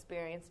president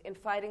experienced in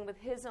fighting with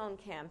his own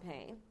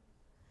campaign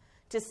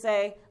to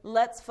say,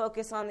 let's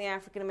focus on the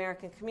African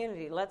American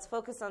community. Let's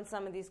focus on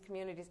some of these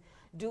communities.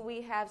 Do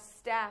we have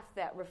staff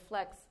that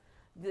reflects,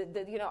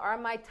 are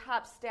my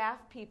top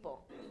staff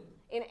people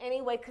in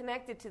any way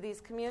connected to these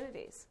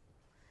communities?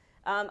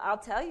 I'll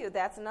tell you,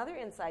 that's another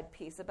inside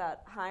piece about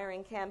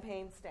hiring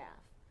campaign staff.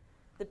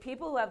 The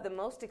people who have the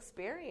most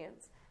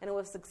experience and who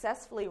have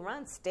successfully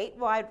run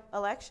statewide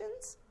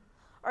elections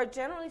are,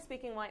 generally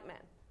speaking, white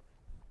men.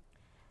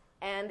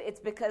 And it's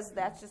because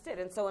that's just it.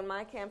 And so in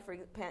my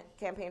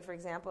campaign, for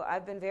example,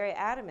 I've been very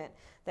adamant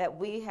that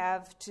we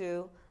have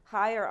to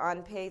hire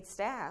on paid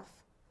staff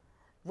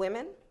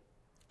women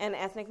and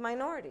ethnic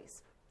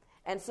minorities.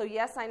 And so,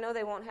 yes, I know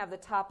they won't have the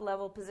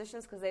top-level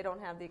positions because they don't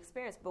have the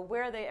experience, but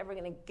where are they ever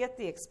going to get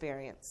the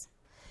experience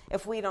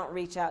if we don't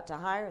reach out to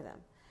hire them?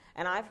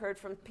 And I've heard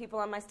from people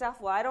on my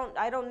staff, well, I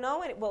don't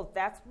know any. Well,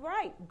 that's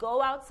right.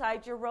 Go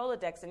outside your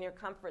Rolodex and your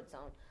comfort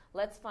zone.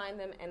 Let's find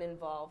them and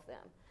involve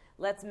them.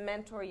 Let's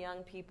mentor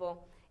young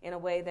people in a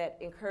way that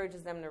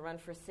encourages them to run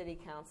for city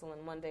council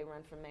and one day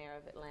run for mayor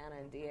of Atlanta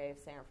and DA of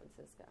San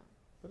Francisco.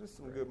 But there's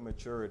some good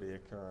maturity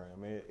occurring. I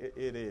mean,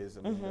 it is.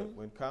 I mean,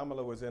 when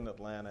Kamala was in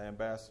Atlanta,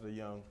 Ambassador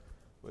Young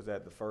was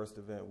at the first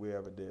event we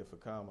ever did for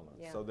Kamala.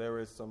 Yeah. So there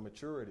is some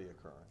maturity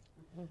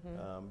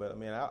occurring. But I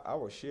mean, I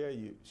will share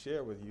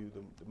with you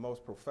the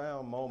most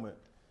profound moment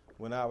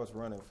when I was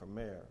running for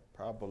mayor,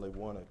 probably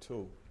one or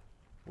two,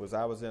 was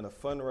I was in a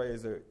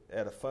fundraiser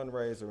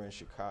in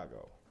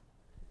Chicago,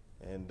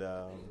 and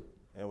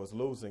was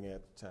losing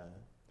at the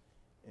time,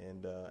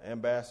 and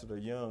Ambassador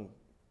Young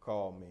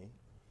called me,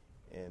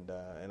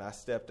 and I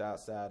stepped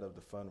outside of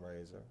the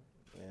fundraiser,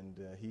 and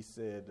he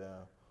said,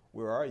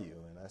 "Where are you?"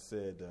 And I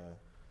said,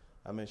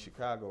 "I'm in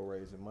Chicago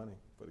raising money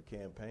for the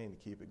campaign to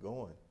keep it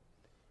going."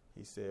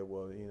 He said,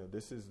 "Well,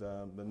 this is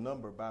the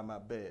number by my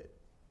bed."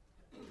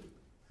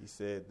 He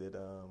said that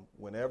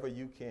whenever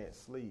you can't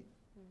sleep,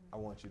 I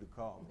want you to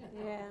call me.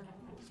 Yeah.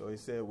 So he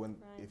said,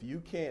 if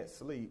you can't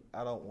sleep,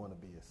 I don't want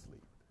to be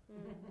asleep.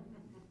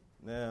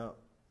 Now,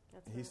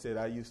 he said,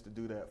 I used to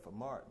do that for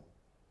Martin.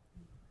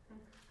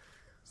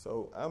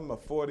 So I'm a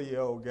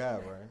 40-year-old guy,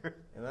 right?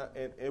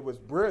 And it was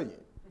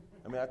brilliant.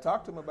 I mean, I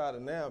talked to him about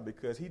it now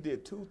because he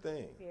did two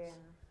things. Yeah.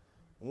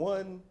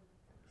 One,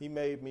 he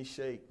made me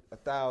shake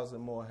 1,000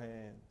 more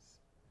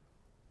hands.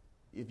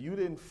 If you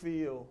didn't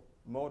feel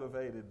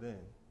motivated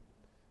then,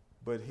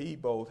 but he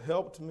both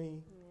helped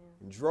me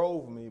and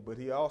drove me, but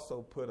he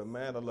also put a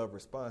mantle of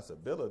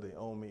responsibility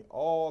on me,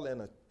 all in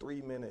a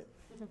 3-minute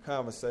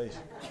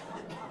conversation.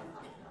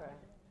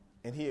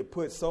 And he had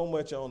put so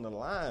much on the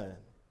line.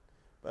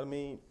 But I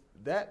mean,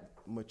 that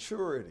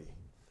maturity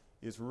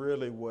is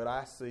really what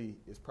I see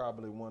is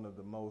probably one of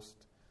the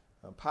most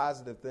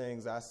positive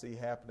things I see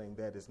happening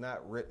that is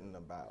not written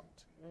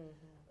about.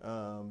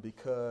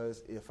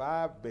 Because if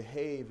I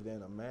behaved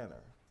in a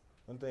manner,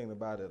 one thing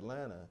about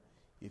Atlanta,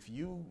 if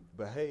you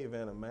behave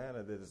in a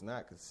manner that is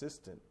not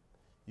consistent,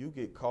 you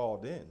get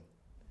called in.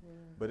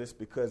 But it's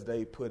because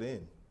they put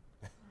in.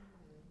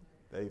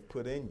 They've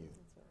put in you.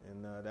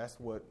 And that's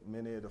what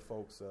many of the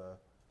folks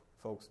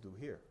do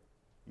here.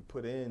 You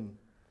put in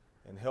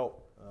and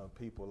help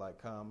people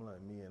like Kamala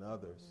and me and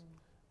others.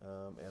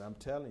 And I'm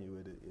telling you,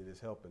 it is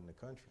helping the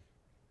country.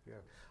 Yeah.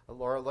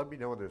 Laura, let me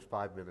know when there's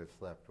 5 minutes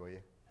left, will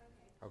you?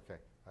 Okay.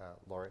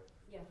 Lori?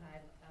 Yeah,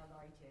 hi.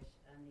 Laurie Tisch,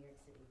 New York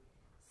City.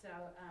 So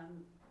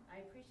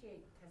I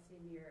appreciate,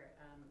 Kasim, your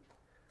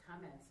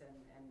comments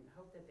and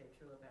hope that they're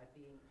true about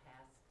being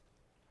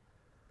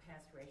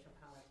past racial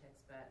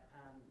politics. But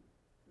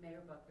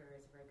Mayor Booker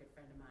is a very good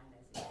friend of mine,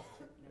 as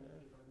is many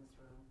people in this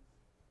room.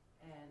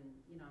 And,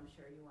 I'm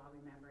sure you all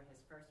remember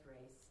his first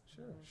race.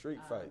 Sure.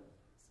 Street fight,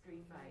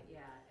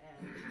 yeah.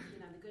 And,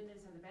 the good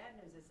news and the bad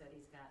news is that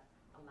he's got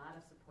a lot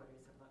of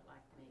supporters that look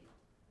like me,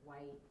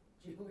 white,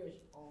 Jewish,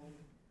 old.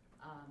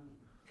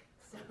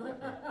 So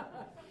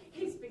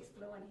he speaks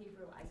fluent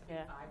Hebrew. I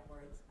speak 5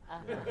 words.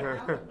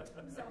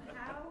 So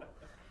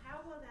how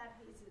will that?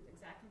 He's an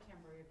exact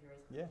contemporary of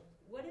yours. Yeah.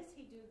 What does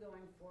he do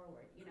going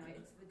forward?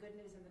 It's the good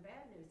news and the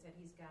bad news that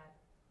he's got,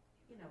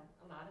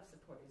 a lot of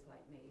supporters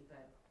like me,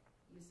 but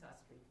you saw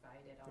Street Fight.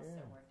 It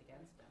also worked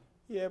against him.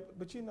 Yeah,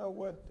 but you know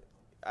what?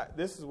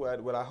 This is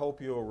what I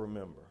hope you'll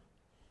remember.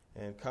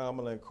 And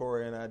Kamala and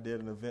Corey and I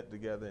did an event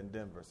together in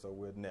Denver, so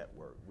we're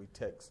networked. We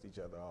text each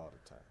other all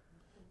the time.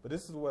 But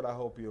this is what I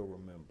hope you'll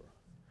remember.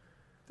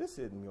 This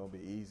isn't going to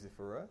be easy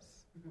for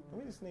us.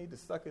 We just need to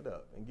suck it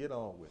up and get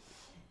on with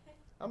it.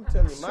 I'm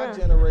telling you, my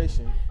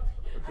generation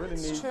really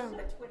needs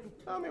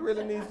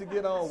to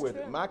get on with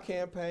it. My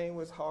campaign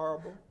was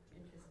horrible.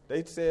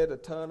 They said a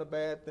ton of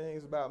bad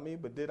things about me,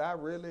 but did I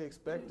really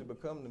expect to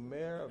become the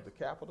mayor of the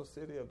capital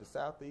city of the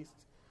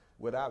Southeast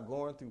without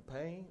going through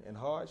pain and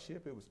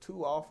hardship? It was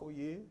 2 awful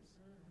years.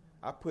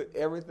 I put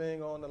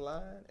everything on the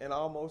line and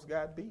almost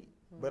got beat,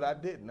 but I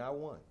didn't. I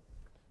won.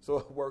 So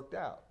it worked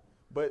out.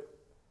 But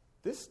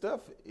This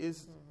stuff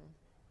is,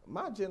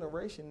 my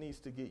generation needs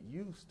to get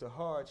used to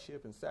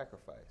hardship and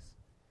sacrifice.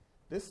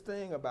 This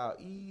thing about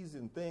ease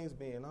and things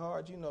being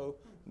hard, you know,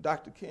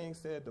 Dr. King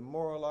said the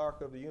moral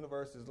arc of the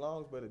universe is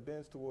long, but it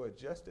bends towards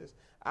justice.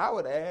 I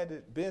would add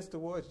it bends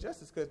towards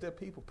justice because there are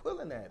people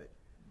pulling at it.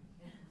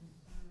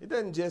 It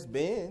doesn't just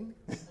bend.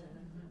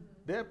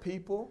 There are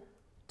people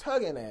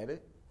tugging at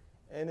it,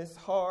 and it's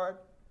hard,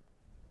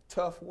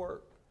 tough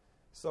work.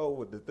 So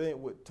with the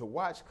thing, to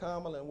watch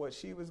Kamala and what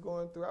she was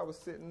going through, I was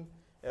sitting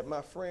at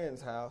my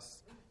friend's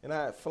house, and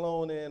I had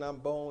flown in, I'm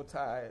bone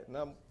tired, and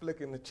I'm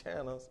flicking the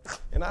channels,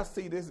 and I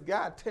see this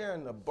guy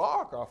tearing the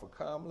bark off of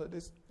Kamala,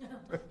 this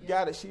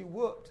guy that she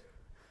whooped.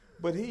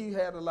 But he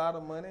had a lot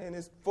of money, and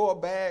it's 4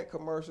 bad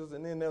commercials,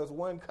 and then there was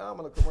one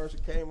Kamala commercial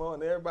came on,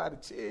 and everybody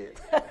cheered.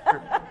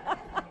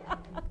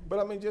 But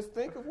I mean, just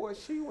think of what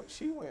she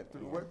went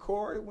through, what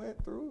Corey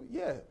went through.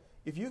 Yeah,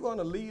 if you're going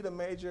to lead a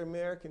major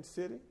American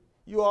city,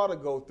 you ought to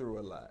go through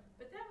a lot.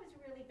 But that was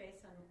really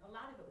based on, a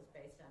lot of it was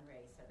based on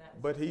race. So that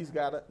was but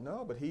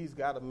he's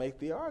got to make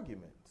the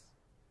arguments.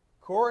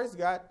 Corey's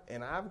got,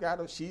 and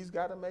she's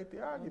got to make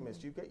the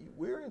arguments.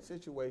 We're in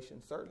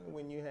situations, certainly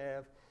when you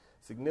have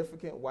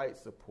significant white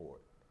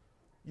support.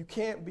 You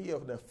can't be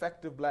an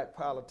effective black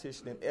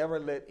politician and ever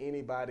let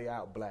anybody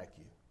out-black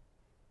you.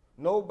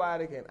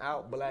 Nobody can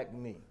out-black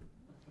me.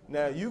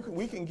 Now,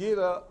 we can get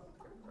up.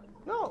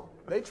 No,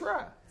 they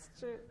try. It's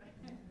true.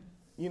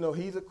 You know,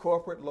 he's a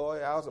corporate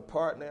lawyer. I was a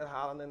partner at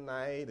Holland &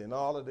 Knight and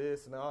all of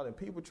this and all. And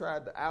people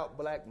tried to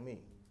out-black me.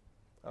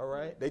 All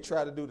right? They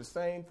try to do the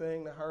same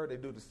thing to her. They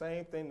do the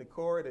same thing to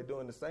Corey. They're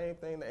doing the same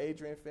thing to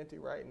Adrian Fenty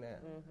right now.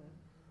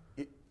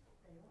 Mm-hmm.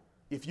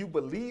 If you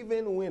believe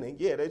in winning,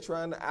 yeah, they're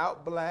trying to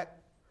out-black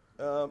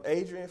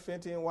Adrian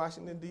Fenty in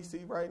Washington,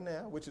 D.C. right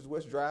now, which is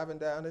what's driving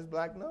down his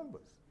black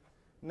numbers.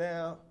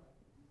 Now,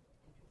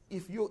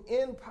 if you're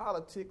in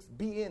politics,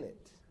 be in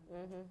it.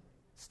 Mm-hmm.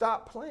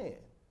 Stop playing.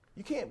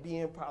 You can't be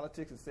in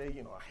politics and say,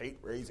 you know, I hate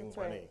raising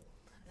money.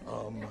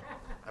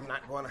 I'm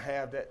not going to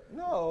have that.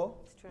 No,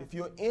 if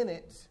you're in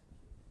it,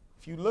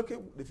 if you look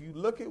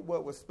at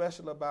what was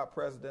special about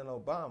President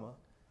Obama,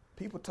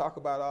 people talk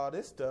about all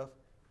this stuff.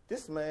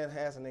 This man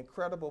has an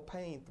incredible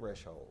pain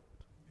threshold.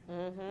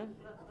 Mm-hmm.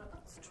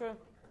 It's true.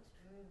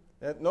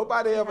 And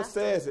nobody ever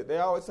says it. They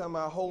always talk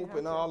about hope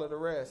and all of the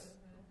rest.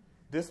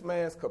 This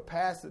man's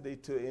capacity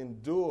to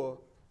endure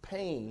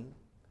pain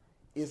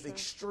is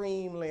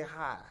extremely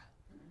high.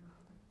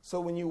 So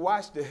when you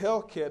watch the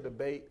healthcare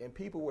debate and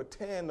people were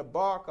tearing the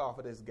bark off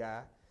of this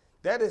guy,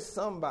 that is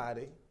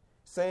somebody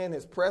saying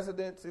his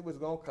presidency was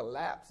going to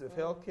collapse if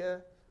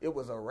healthcare, it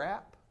was a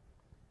wrap.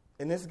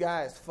 And this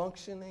guy is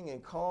functioning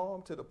and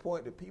calm to the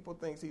point that people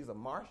think he's a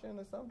Martian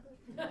or something.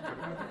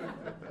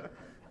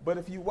 But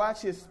if you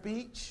watch his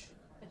speech,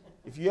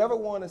 if you ever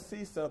want to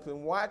see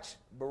something, watch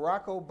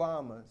Barack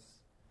Obama's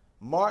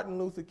Martin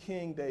Luther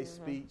King Day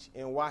speech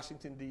in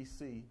Washington,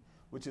 D.C.,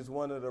 which is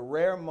one of the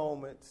rare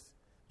moments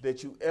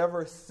that you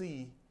ever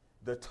see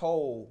the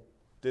toll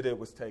that it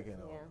was taking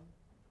on.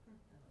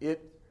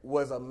 It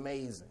was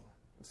amazing.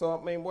 So,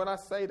 I mean, when I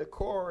say to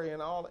Corey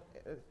and all,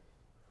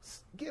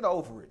 get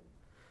over it.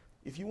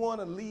 If you want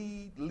to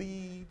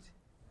lead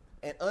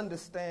and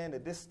understand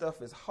that this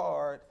stuff is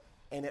hard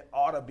and it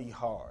ought to be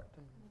hard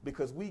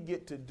because we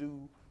get to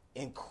do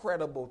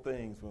incredible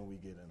things when we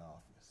get in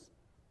office.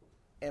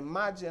 And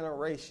my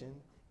generation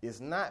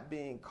is not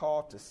being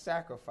called to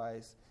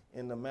sacrifice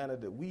in the manner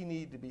that we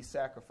need to be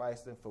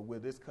sacrificing for where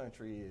this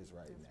country is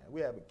right now.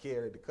 We haven't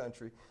carried the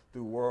country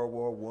through World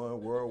War I,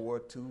 World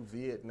War II,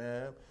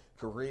 Vietnam,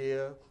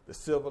 Korea, the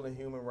civil and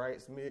human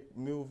rights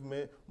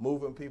movement,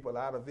 moving people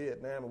out of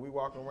Vietnam, and we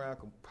walking around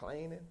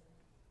complaining.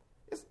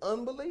 It's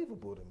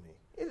unbelievable to me.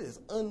 It is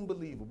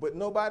unbelievable. But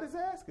nobody's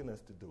asking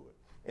us to do it.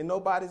 And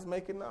nobody's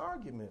making the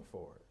argument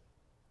for it.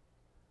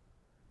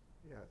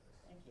 Yeah.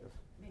 Thank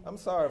you. I'm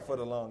sorry for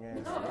the long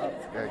answer.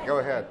 Okay, go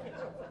ahead.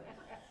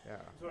 Yeah.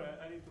 Sorry,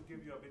 I need to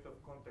give you a bit of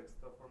context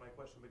for my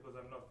question because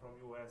I'm not from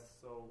U.S.,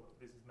 so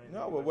this is mainly.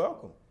 No, well,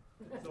 welcome.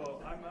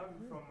 So I'm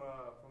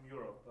from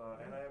Europe,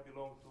 and I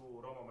belong to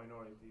Roma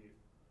minority,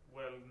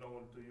 well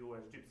known to you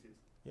as Gypsies.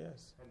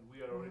 Yes. And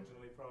we are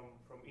originally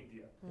from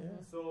India. Yeah.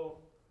 So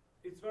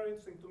it's very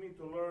interesting to me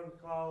to learn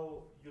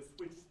how you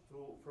switched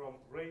from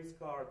race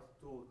card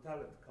to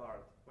talent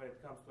card when it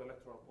comes to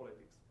electoral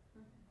politics.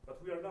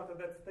 But we are not at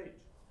that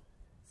stage.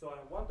 So I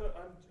wonder,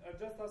 I'm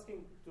just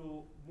asking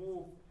to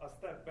move a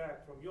step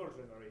back from your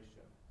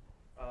generation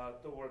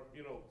toward,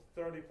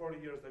 30, 40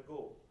 years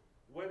ago,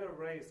 whether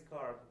race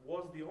card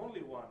was the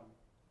only one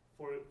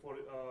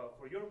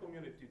for your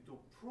community to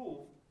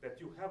prove that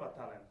you have a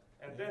talent,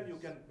 and then you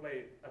can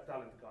play a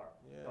talent card.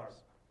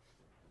 Yes.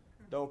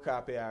 Don't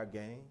copy our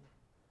game.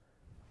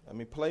 I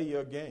mean, play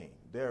your game.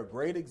 There are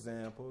great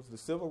examples. The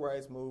civil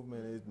rights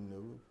movement is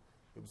new.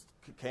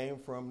 It came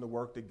from the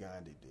work that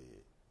Gandhi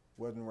did.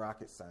 Wasn't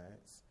rocket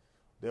science.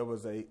 There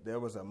was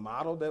a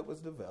model that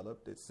was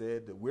developed that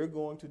said that we're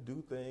going to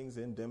do things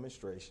in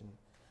demonstration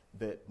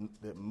that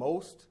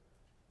most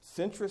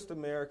centrist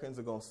Americans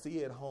are going to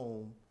see at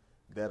home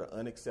that are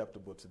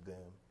unacceptable to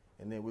them,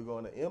 and then we're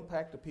going to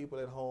impact the people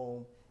at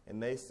home,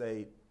 and they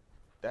say,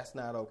 that's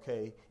not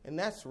okay. And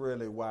that's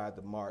really why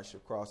the march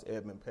across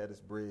Edmund Pettus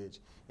Bridge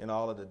and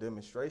all of the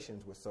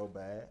demonstrations were so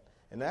bad.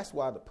 And that's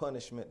why the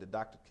punishment that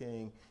Dr.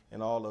 King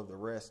and all of the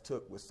rest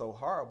took was so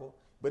horrible.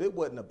 But it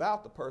wasn't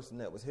about the person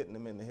that was hitting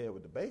them in the head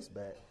with the base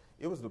bat.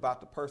 It was about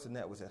the person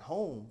that was at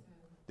home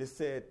that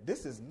said,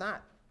 this is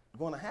not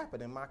going to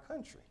happen in my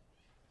country.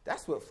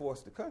 That's what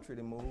forced the country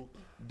to move.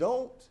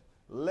 Don't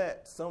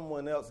let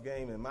someone else's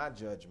game, in my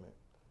judgment,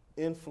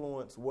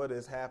 influence what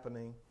is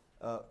happening,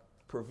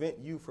 prevent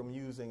you from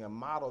using a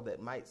model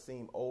that might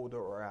seem older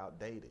or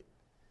outdated.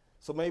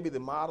 So maybe the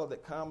model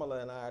that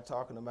Kamala and I are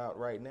talking about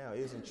right now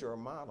isn't your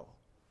model.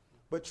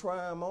 But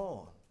try them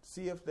on.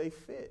 See if they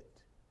fit.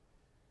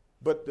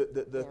 But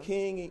the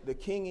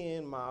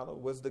Kingian model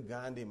was the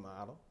Gandhi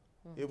model.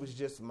 Mm-hmm. It was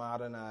just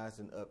modernized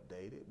and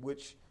updated,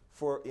 which,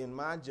 in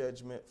my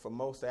judgment, for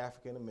most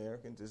African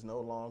Americans is no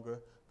longer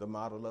the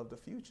model of the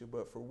future.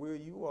 But for where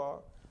you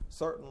are,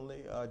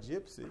 certainly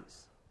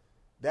gypsies,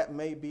 that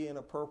may be an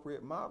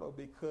appropriate model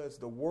because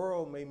the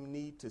world may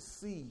need to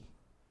see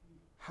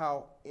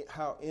how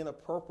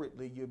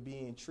inappropriately you're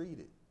being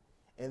treated.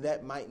 And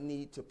that might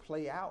need to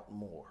play out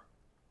more,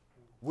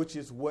 which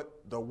is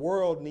what the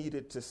world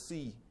needed to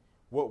see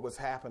what was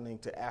happening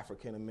to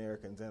African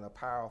Americans in a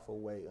powerful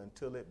way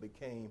until it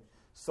became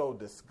so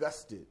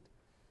disgusted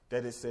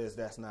that it says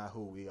that's not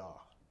who we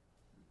are.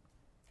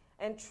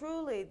 And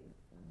truly,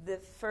 the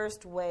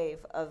first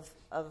wave of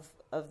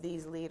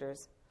these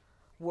leaders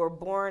were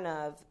born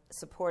of,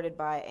 supported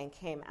by, and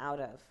came out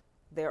of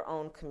their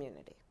own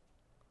community.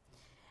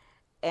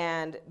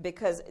 And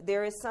because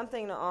there is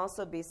something to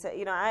also be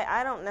said,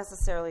 I don't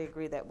necessarily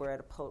agree that we're at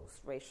a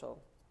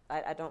post-racial.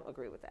 I don't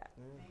agree with that.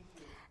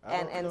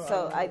 I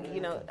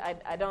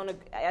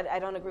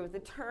don't agree with the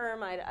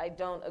term. I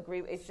don't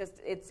agree. It's just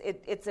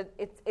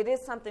it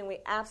is something we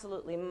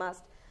absolutely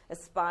must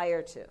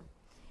aspire to,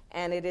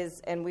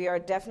 and we are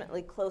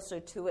definitely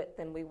closer to it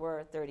than we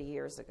were 30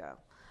 years ago.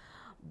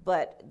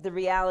 But the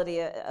reality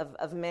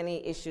of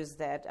many issues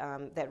that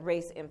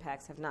race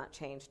impacts have not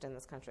changed in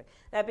this country.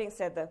 That being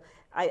said, though,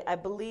 I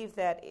believe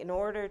that in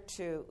order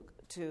to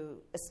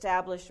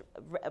establish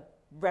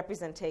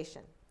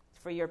representation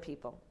for your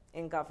people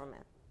in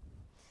government,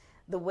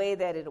 the way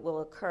that it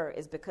will occur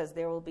is because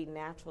there will be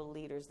natural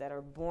leaders that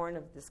are born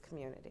of this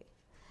community,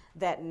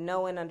 that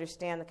know and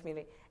understand the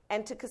community.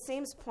 And to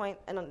Kasim's point,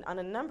 on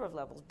a number of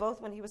levels, both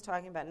when he was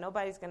talking about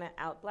nobody's going to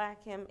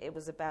out-black him, it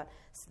was about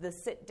the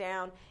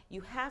sit-down.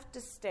 You have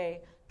to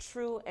stay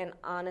true and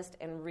honest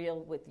and real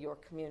with your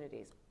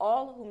communities,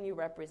 all whom you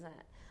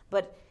represent.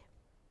 But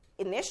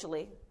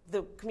initially,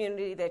 the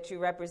community that you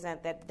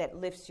represent that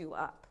lifts you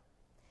up.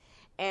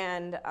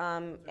 And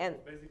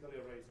basically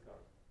a race card.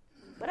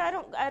 But I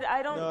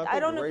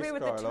don't agree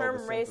with the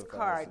term race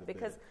card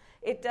because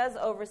it does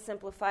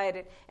oversimplify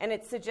it, and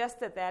it suggests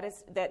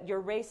that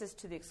your race is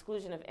to the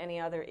exclusion of any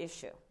other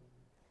issue.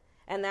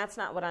 And that's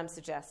not what I'm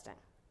suggesting.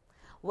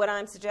 What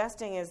I'm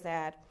suggesting is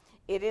that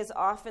it is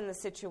often the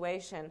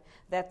situation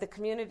that the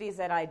communities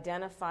that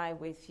identify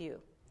with you,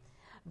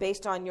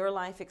 based on your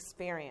life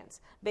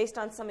experience, based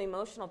on some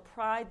emotional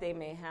pride they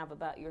may have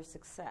about your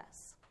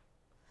success,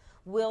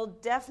 will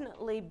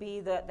definitely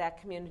be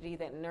that community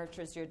that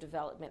nurtures your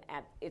development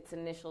at its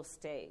initial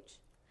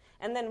stage.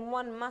 And then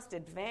one must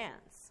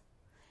advance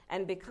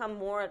and become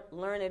more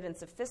learned and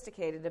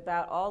sophisticated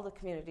about all the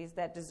communities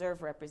that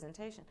deserve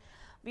representation.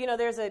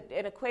 There's an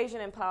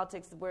equation in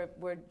politics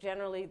where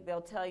generally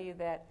they'll tell you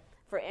that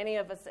for any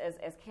of us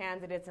as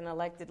candidates and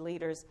elected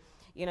leaders,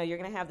 you're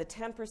going to have the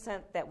 10%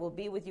 that will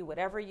be with you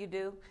whatever you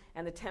do,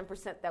 and the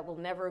 10% that will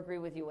never agree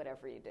with you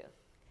whatever you do.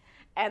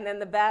 And then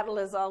the battle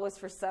is always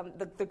for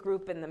the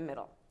group in the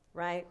middle,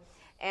 right?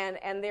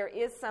 And there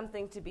is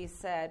something to be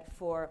said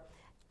for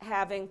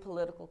having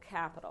political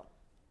capital.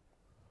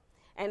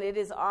 And it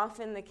is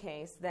often the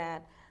case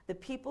that the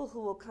people who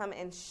will come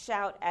and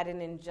shout at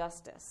an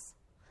injustice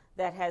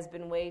that has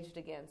been waged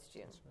against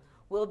you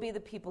will be the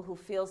people who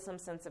feel some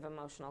sense of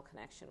emotional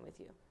connection with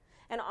you.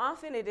 And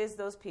often it is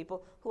those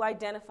people who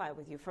identify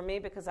with you. For me,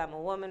 because I'm a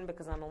woman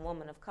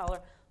of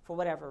color, for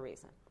whatever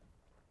reason.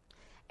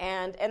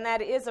 And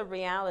that is a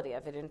reality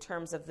of it in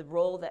terms of the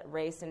role that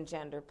race and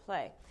gender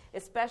play,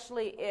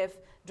 especially if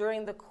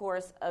during the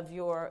course of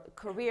your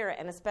career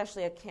and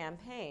especially a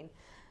campaign,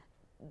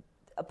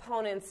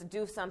 opponents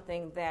do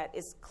something that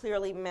is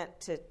clearly meant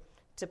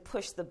to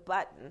push the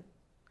button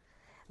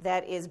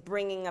that is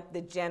bringing up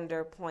the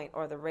gender point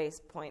or the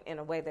race point in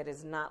a way that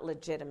is not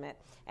legitimate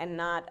and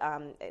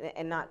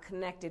not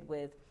connected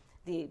with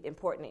the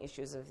important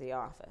issues of the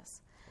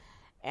office.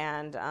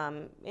 And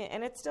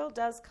it still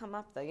does come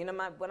up, though.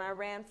 When I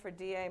ran for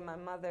DA, my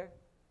mother,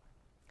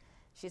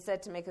 she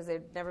said to me, because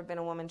there'd never been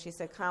a woman, she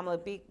said, Kamala,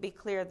 be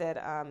clear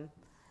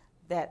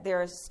that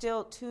there are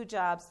still 2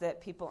 jobs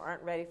that people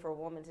aren't ready for a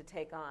woman to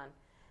take on,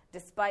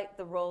 despite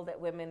the role that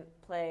women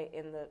play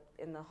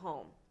in the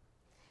home.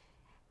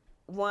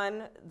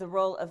 One, the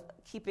role of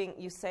keeping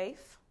you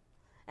safe,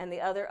 and the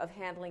other of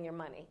handling your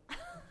money.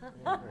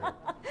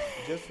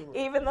 Just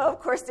Even though, of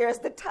course, there's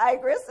the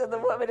tigress and the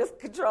woman is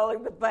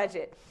controlling the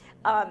budget.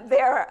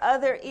 There are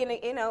other,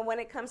 when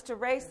it comes to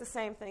race, the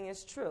same thing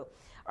is true.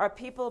 Are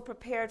people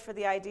prepared for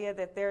the idea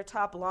that their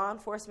top law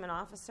enforcement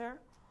officer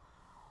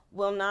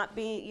will not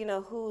be,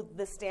 who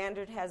the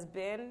standard has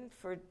been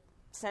for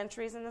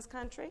centuries in this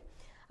country?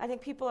 I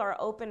think people are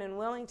open and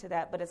willing to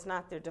that, but it's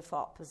not their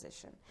default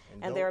position.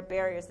 And there are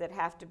barriers that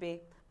have to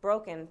be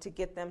broken to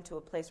get them to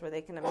a place where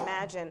they can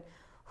imagine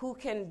who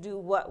can do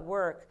what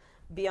work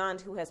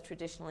beyond who has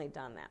traditionally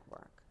done that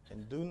work.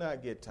 And do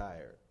not get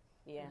tired.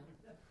 Yeah.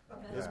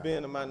 This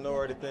being a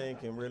minority thing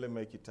can really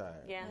make you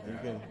tired. Yeah. You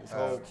can this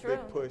whole true.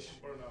 big push.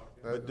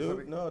 But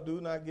do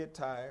not get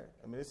tired.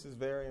 I mean, this is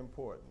very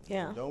important.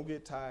 Yeah. Don't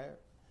get tired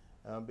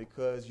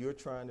because you're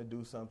trying to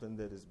do something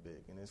that is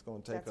big, and it's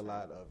going to take a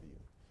lot of you.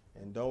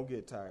 And don't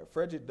get tired.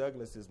 Frederick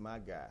Douglass is my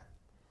guy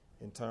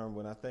in terms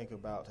when I think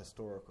about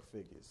historical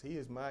figures. He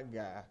is my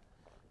guy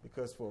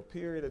because for a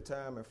period of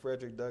time in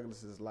Frederick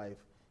Douglass's life,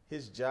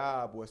 his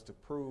job was to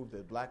prove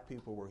that black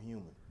people were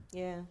human.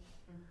 Yeah.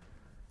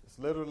 It's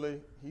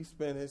literally, he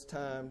spent his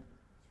time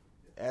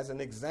as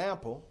an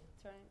example.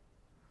 That's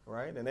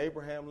right? And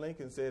Abraham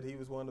Lincoln said he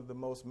was one of the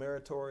most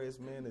meritorious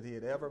men that he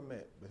had ever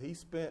met. But he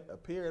spent a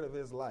period of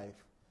his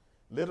life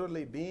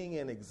literally being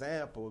an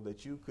example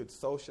that you could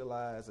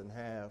socialize and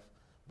have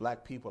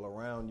black people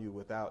around you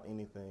without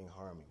anything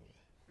harming you.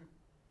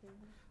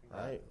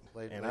 Right?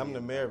 And I'm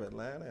the mayor of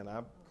Atlanta, and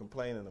I'm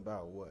complaining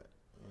about what?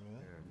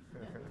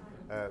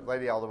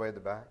 Lady all the way in the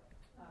back.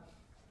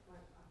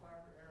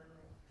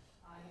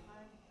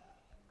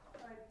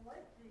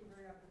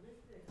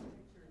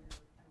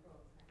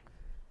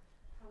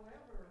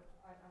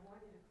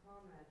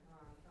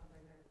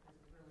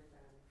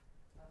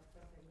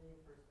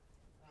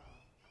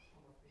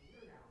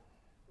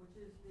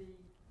 which is the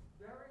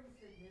very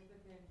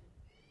significant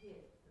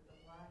hit that the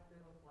black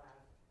middle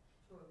class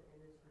took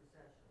in this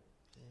recession.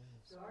 Yes.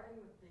 Starting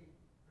with the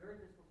very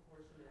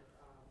disproportionate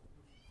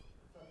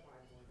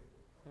subprime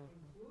mortgages,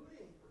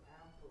 including for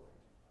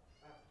affluent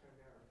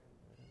African-American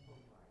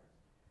home buyers,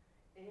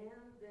 and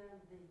then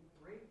the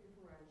great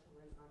differential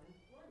in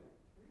unemployment,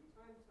 3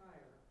 times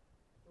higher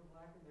for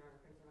black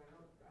Americans, and I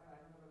don't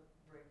have a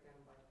breakdown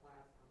by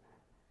class on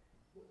that.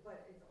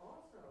 But it's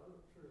also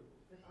true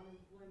that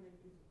unemployment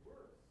is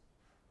worse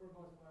for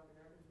most black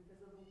Americans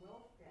because of the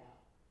wealth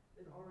gap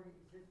that already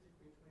existed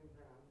between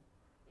them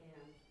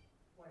and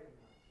white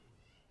Americans.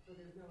 So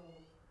there's no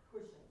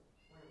cushion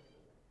where it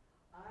is.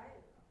 I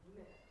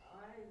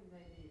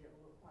may be a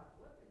little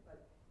apocalyptic,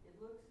 but it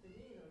looks to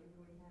me, though,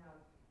 even we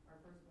have our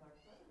first black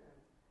president,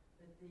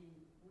 that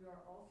we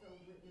are also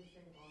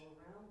witnessing all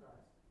around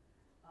us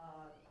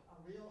a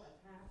real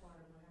attack on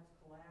and perhaps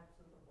collapse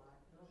of the black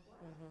middle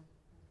class,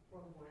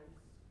 from whence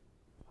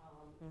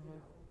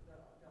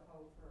the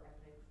hope for, I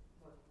think,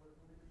 what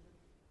leadership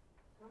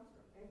comes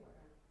from.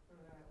 Anyway,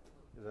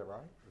 is that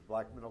right? Is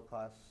black middle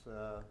class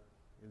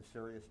in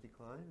serious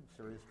decline, in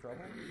serious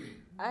trouble?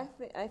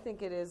 I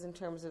think it is in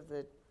terms of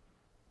the,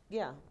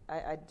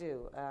 I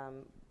do.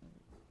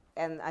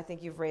 And I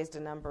think you've raised a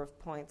number of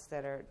points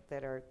that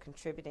are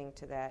contributing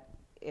to that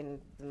in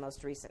the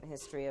most recent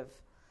history of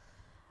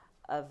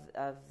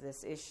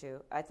this issue.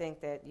 I think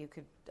that you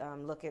could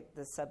look at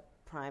the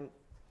subprime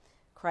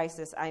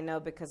crisis. I know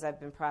because I've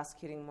been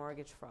prosecuting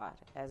mortgage fraud,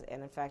 and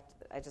in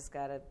fact, I just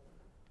got a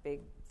big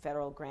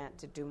federal grant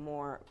to do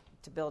more,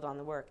 to build on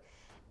the work.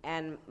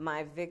 And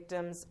my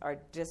victims are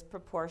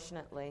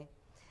disproportionately,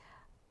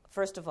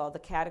 first of all, the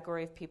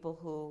category of people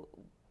who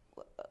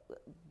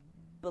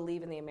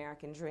believe in the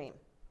American dream.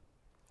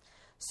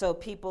 So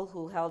people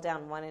who held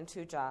down 1 and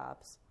 2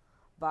 jobs,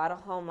 bought a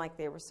home like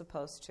they were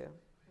supposed to,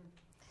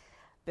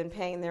 been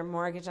paying their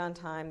mortgage on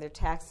time, their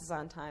taxes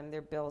on time,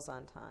 their bills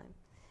on time.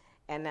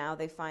 And now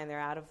they find they're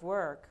out of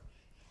work.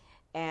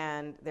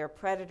 And there are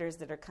predators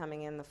that are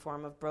coming in the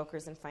form of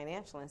brokers and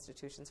financial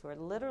institutions who are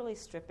literally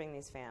stripping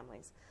these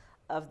families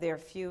of their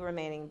few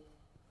remaining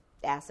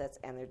assets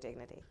and their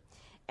dignity.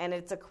 And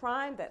it's a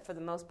crime that, for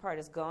the most part,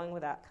 is going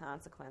without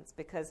consequence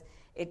because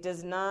it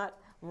does not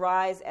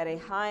rise at a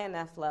high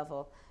enough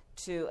level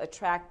to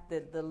attract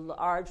the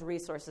large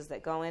resources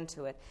that go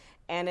into it.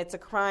 And it's a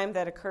crime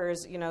that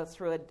occurs,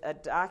 through a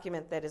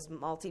document that is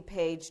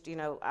multi-paged.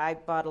 I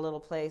bought a little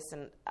place,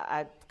 and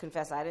I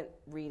confess I didn't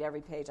read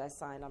every page I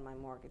signed on my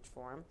mortgage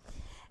form.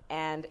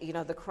 And,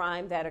 the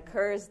crime that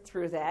occurs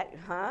through that,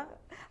 I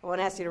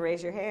won't ask you to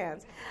raise your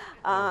hands.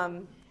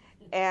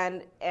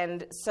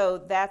 And so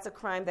that's a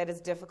crime that is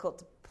difficult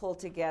to pull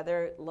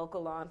together.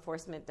 Local law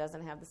enforcement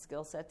doesn't have the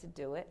skill set to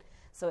do it,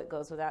 so it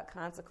goes without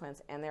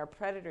consequence. And there are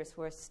predators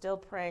who are still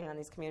preying on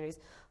these communities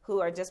who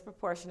are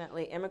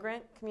disproportionately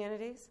immigrant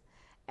communities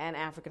and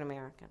African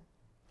American.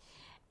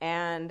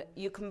 And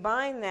you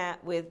combine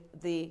that with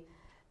the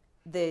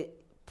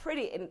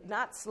pretty,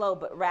 not slow,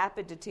 but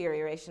rapid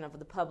deterioration of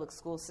the public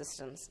school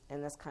systems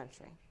in this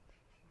country.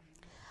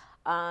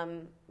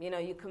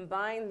 You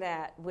combine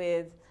that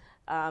with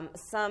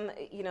some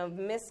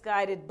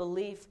misguided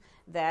belief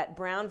that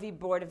Brown v.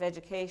 Board of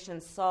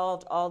Education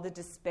solved all the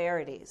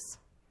disparities.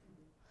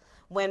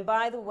 When,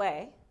 by the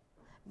way,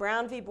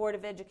 Brown v. Board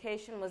of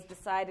Education was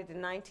decided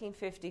in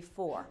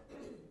 1954.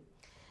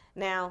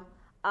 Now,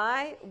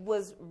 I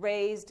was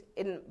raised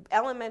in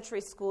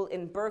elementary school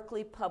in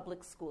Berkeley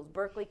Public Schools,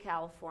 Berkeley,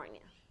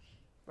 California,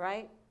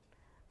 right?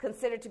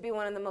 Considered to be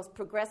one of the most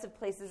progressive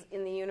places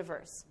in the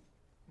universe.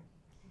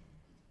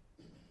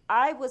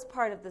 I was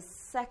part of the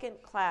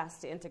second class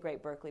to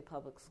integrate Berkeley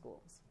Public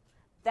Schools.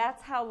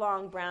 That's how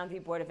long Brown v.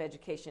 Board of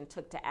Education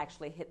took to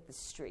actually hit the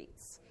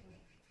streets.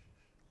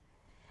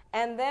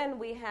 And then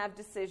we have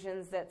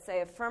decisions that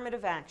say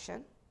affirmative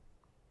action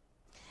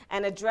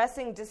and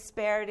addressing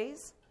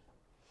disparities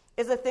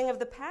is a thing of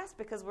the past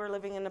because we're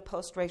living in a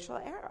post-racial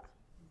era.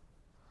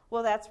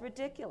 Well, that's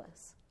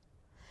ridiculous.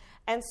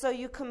 And so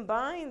you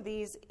combine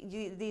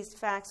these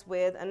facts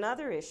with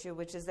another issue,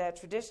 which is that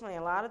traditionally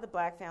a lot of the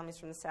black families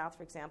from the South,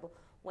 for example,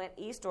 went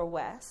east or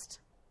west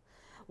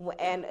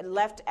and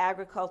left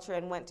agriculture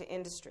and went to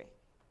industry.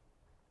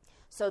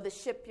 So the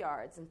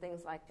shipyards and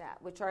things like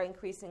that, which are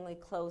increasingly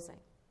closing.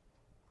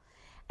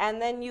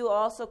 And then you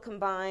also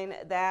combine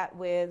that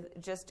with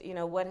just,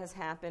 what has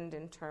happened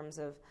in terms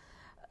of,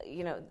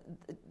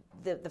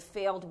 the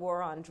failed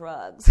war on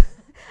drugs.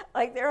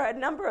 Like there are a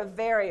number of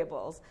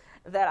variables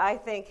that I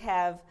think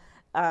have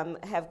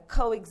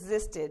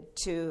coexisted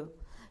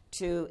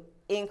to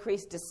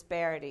increase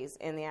disparities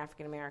in the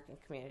African American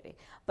community.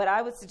 But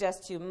I would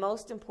suggest to you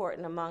most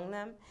important among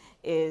them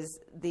is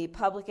the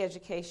public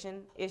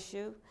education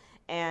issue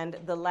and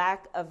the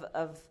lack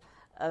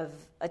of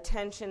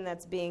attention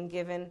that's being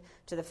given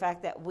to the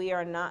fact that we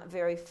are not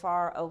very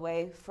far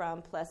away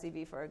from Plessy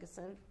v.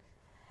 Ferguson.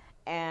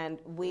 And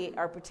we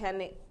are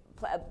pretending,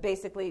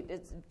 basically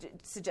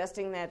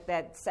suggesting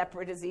that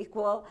separate is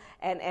equal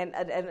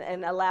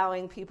and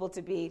allowing people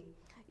to be,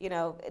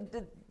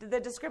 the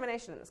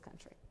discrimination in this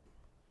country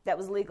that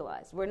was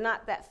legalized. We're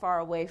not that far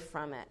away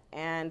from it.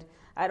 And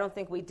I don't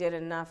think we did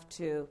enough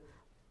to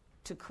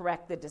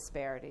correct the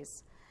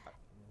disparities.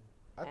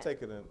 I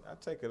take it a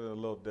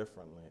little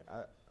differently.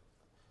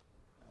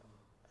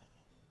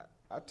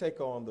 I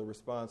take on the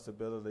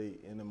responsibility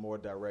in a more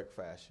direct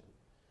fashion.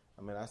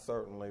 I mean, I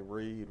certainly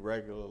read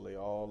regularly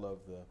all of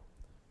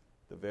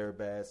the very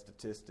bad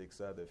statistics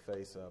that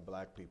face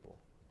black people,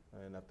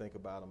 and I think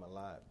about them a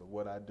lot. But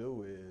what I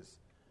do is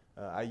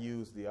I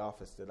use the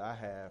office that I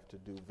have to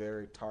do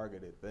very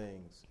targeted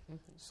things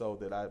so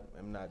that I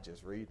am not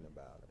just reading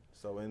about it.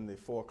 So in the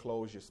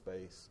foreclosure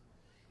space,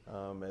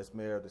 as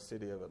mayor of the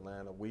city of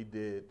Atlanta, we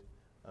did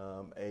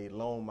a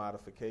loan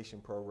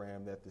modification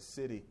program that the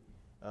city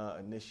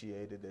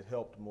initiated that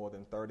helped more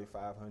than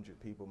 3,500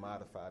 people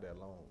modify their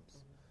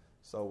loans.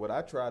 So what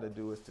I try to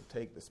do is to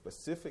take the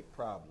specific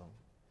problem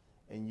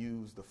and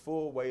use the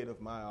full weight of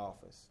my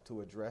office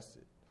to address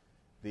it.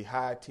 The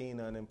high teen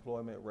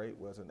unemployment rate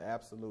was an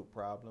absolute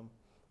problem.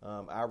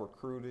 I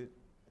recruited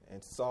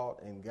and sought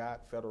and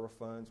got federal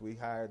funds. We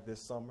hired this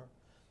summer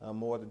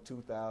more than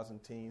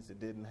 2,000 teens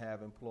that didn't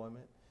have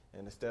employment.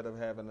 And instead of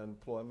having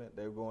employment,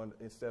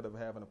 instead of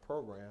having a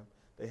program,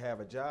 they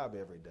have a job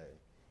every day.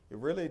 It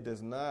really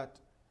does not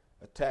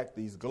attack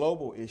these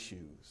global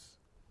issues,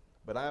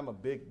 but I'm a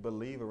big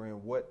believer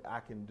in what I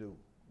can do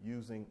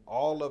using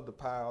all of the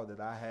power that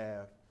I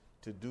have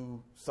to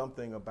do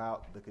something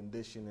about the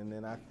condition, and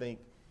then I think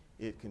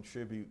it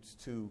contributes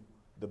to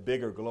the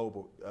bigger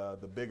global,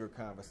 the bigger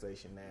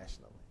conversation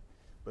nationally.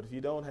 But if you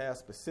don't have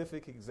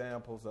specific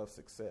examples of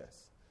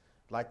success,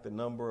 like the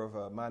number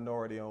of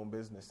minority-owned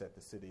business that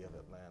the city of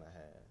Atlanta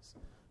has.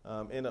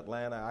 In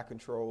Atlanta,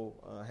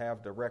 I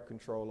have direct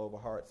control over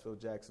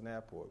Hartsfield-Jackson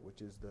Airport,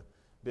 which is the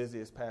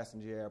busiest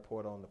passenger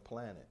airport on the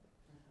planet.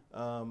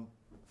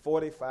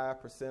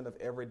 45% of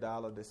every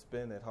dollar that's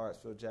spent at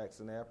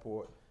Hartsfield-Jackson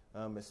Airport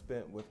is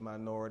spent with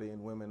minority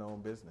and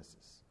women-owned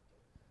businesses.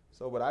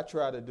 So what I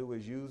try to do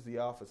is use the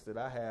office that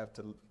I have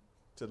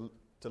to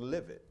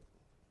live it.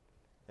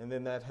 And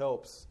then that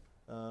helps,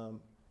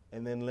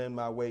 and then lend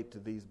my weight to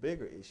these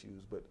bigger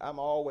issues. But I'm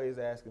always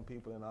asking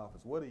people in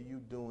office, what are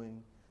you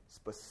doing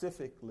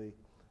specifically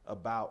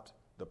about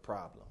the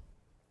problem?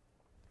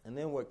 And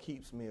then what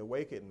keeps me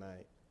awake at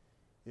night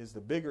is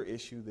the bigger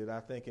issue that I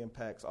think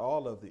impacts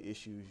all of the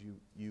issues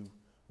you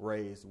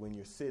raised when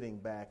you're sitting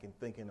back and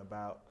thinking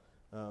about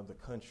the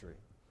country.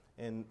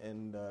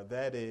 And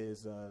that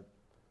is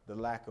the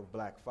lack of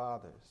black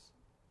fathers,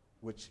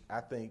 which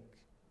I think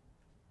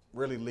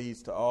really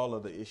leads to all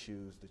of the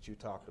issues that you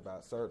talked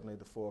about, certainly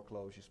the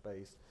foreclosure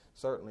space,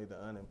 certainly the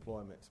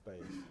unemployment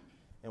space.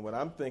 And what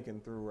I'm thinking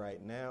through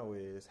right now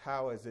is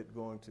how is it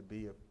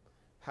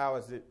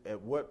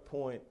at what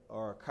point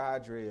are a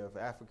cadre of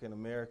African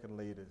American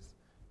leaders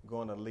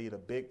going to lead a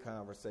big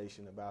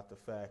conversation about the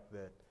fact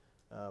that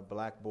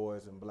black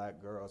boys and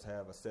black girls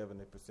have a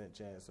 70%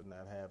 chance of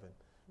not having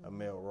a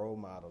male role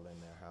model in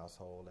their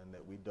household, and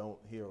that we don't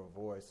hear a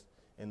voice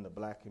in the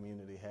black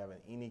community having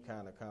any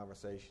kind of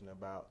conversation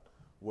about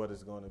what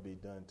is going to be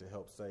done to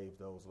help save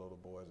those little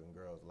boys and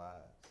girls'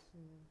 lives.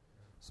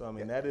 So, I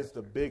mean, that is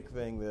the big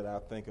thing that I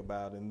think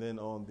about. And then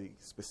on the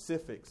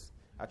specifics,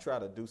 I try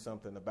to do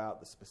something about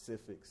the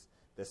specifics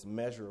that's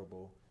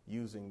measurable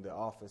using the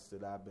office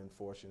that I've been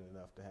fortunate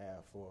enough to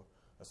have for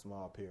a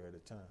small period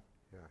of time.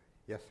 Yeah.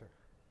 Yes, sir.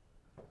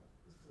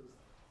 This is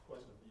a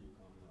question for you,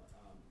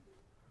 Kamala.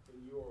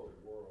 In your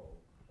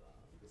world,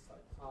 the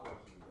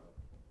psychology of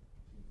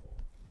people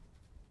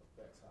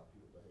affects how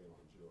people behave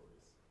on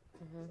juries.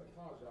 Mm-hmm.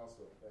 Psychology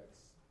also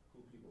affects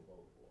who people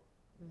vote for.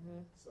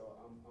 Mm-hmm.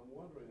 So I'm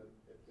wondering if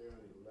there are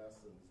any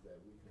lessons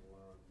that we can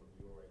learn from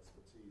your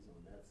expertise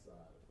on that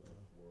side of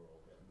the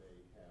world that may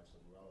have some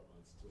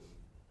relevance to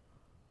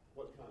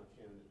what kind of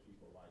candidate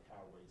people like,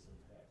 how race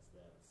impacts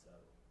that, et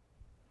cetera.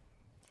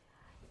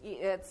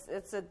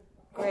 It's a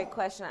great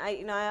question.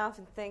 I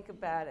often think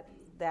about it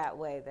that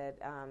way,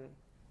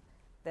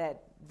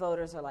 that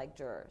voters are like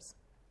jurors,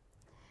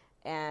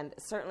 and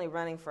certainly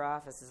running for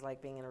office is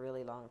like being in a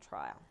really long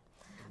trial.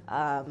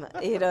 As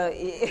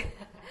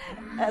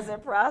a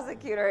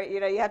prosecutor,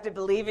 you have to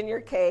believe in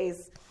your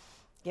case.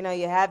 You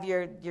have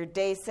your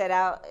day set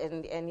out,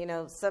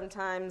 and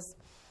sometimes,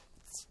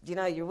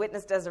 your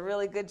witness does a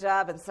really good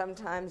job, and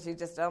sometimes you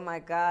just, oh my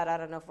God, I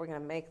don't know if we're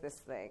going to make this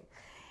thing.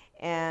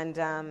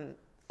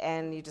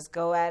 And you just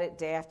go at it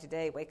day after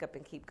day, wake up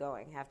and keep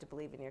going. You have to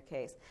believe in your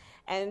case.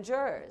 And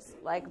jurors,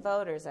 like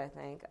voters, I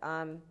think,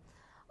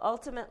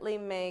 ultimately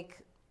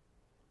make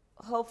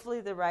hopefully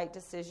the right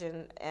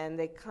decision, and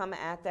they come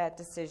at that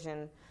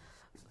decision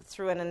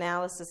through an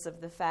analysis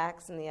of the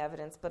facts and the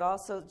evidence, but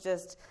also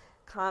just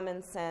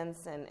common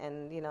sense and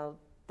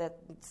that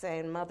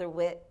saying mother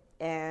wit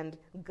and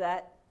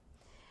gut.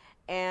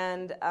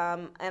 And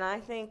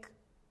I think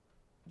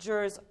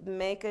jurors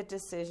make a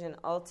decision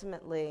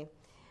ultimately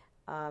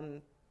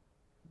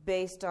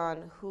based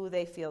on who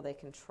they feel they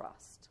can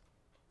trust,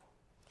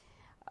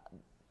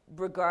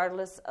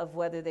 regardless of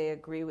whether they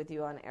agree with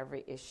you on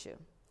every issue.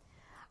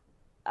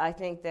 I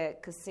think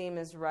that Kasim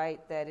is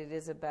right that it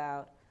is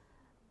about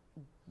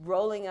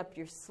rolling up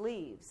your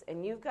sleeves,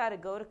 and you've got to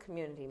go to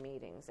community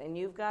meetings, and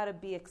you've got to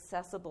be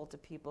accessible to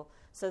people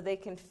so they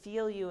can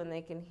feel you and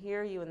they can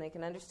hear you and they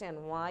can understand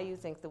why you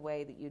think the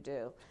way that you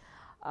do.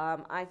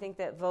 I think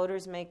that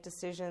voters make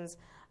decisions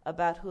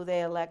about who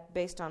they elect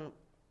based on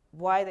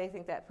why they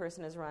think that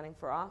person is running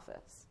for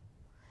office.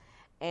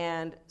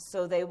 And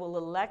so they will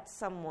elect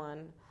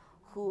someone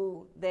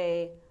who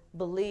they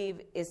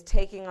believe is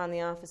taking on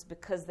the office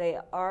because they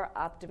are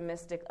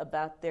optimistic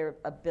about their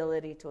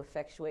ability to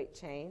effectuate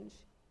change,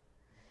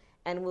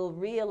 and will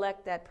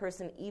re-elect that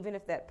person even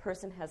if that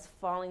person has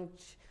fallen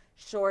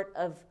short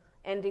of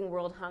ending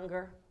world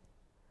hunger,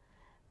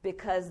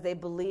 because they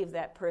believe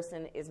that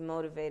person is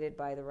motivated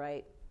by the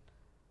right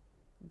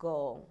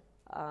goal.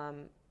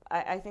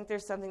 I think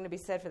there's something to be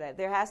said for that.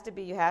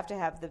 You have to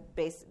have the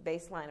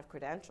baseline of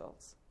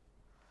credentials.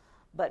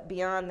 But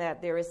beyond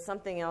that, there is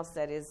something else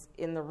that is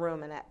in the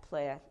room and at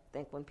play, I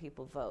think, when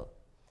people vote.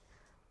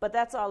 But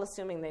that's all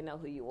assuming they know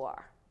who you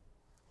are.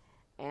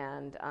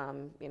 And,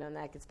 and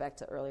that gets back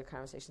to earlier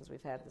conversations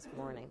we've had this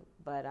morning.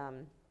 But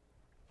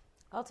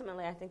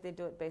ultimately, I think they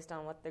do it based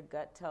on what their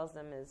gut tells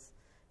them is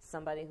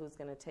somebody who's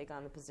going to take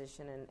on the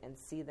position and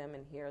see them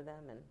and hear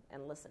them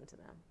and listen to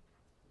them.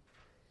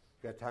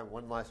 Got time?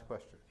 One last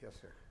question. Yes,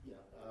 sir. Yeah.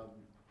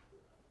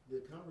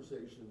 The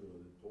conversation or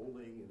the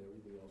polling and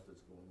everything else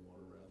that's going on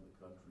around the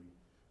country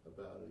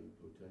about a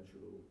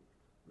potential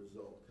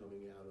result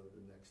coming out of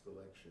the next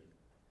election.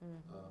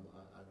 Mm-hmm.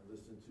 I've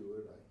listened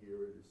to it, I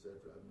hear it,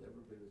 etc. I've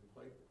never been as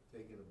quite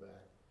taken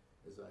aback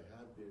as I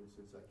have been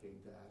since I came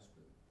to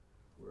Aspen,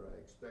 where I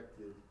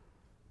expected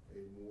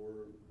a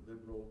more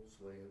liberal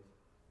slant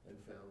and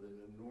found an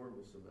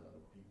enormous amount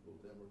of people,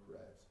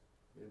 Democrats,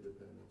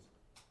 independents,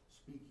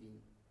 speaking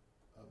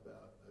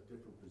about a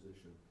different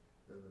position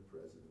than the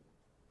president.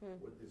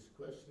 What is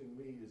questioning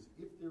me is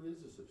if there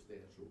is a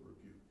substantial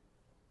rebuke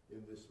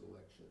in this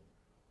election,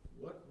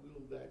 what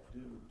will that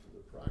do to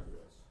the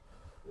progress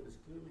that is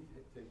clearly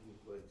taking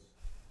place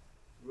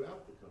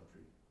throughout the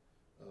country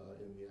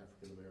in the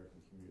African American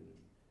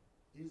community?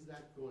 Is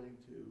that going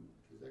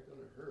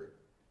to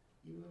hurt?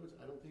 Even though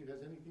I don't think it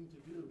has anything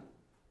to do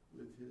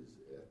with his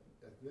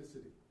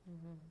ethnicity,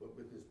 but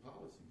with his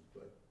policies.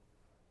 But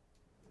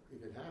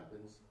if it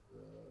happens,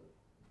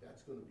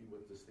 that's going to be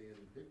what the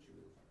standing picture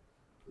is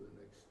for the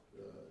next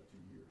 2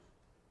 years.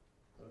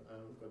 I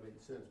don't know if that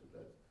makes sense,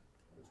 but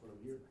that's what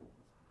I'm hearing.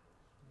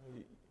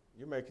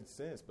 You're making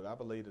sense, but I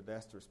believe that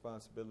that's the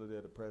responsibility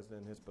of the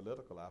president and his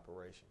political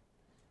operation.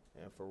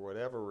 And for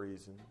whatever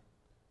reason,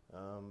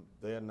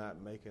 they're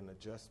not making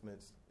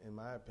adjustments, in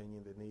my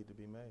opinion, that need to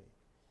be made.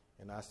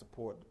 And I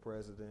support the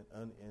president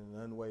in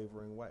an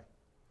unwavering way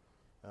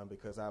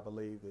because I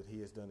believe that he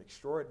has done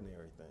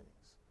extraordinary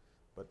things.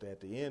 But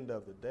at the end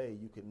of the day,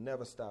 you can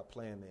never stop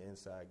playing the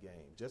inside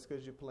game. Just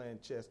because you're playing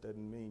chess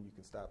doesn't mean you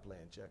can stop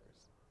playing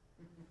checkers.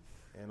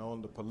 And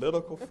on the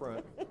political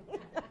front,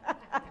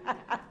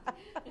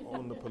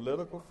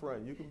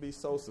 you can be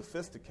so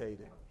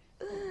sophisticated.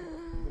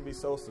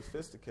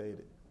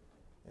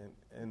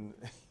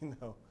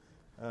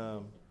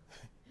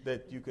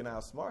 that you can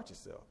outsmart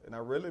yourself. And I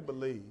really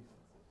believe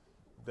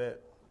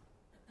that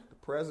the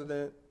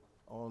president,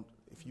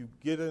 if you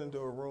get into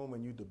a room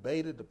and you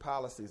debated the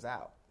policies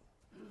out,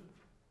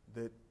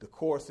 that the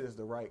course is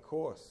the right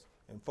course.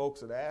 And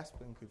folks at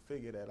Aspen could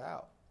figure that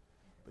out.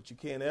 But you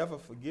can't ever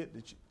forget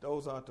that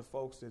those aren't the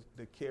folks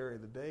that carry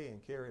the day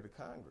and carry the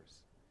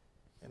Congress.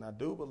 And I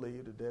do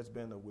believe that there's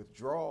been a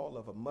withdrawal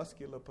of a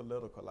muscular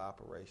political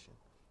operation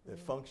that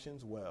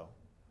functions well.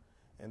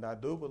 And I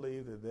do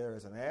believe that there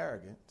is an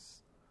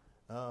arrogance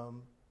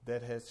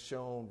that has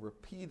shown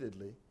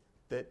repeatedly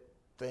that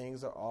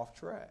things are off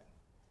track.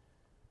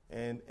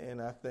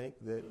 And I think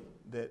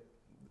that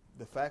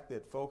the fact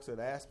that folks at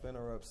Aspen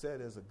are upset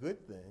is a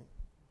good thing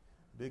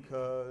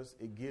because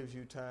it gives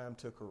you time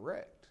to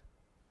correct.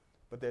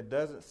 But there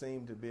doesn't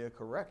seem to be a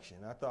correction.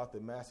 I thought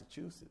that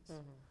Massachusetts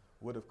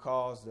would have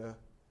caused an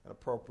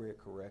appropriate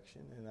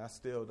correction, and I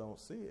still don't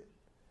see it.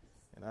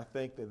 And I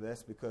think that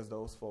that's because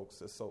those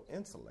folks are so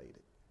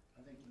insulated.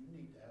 I think you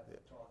need to have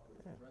a talk with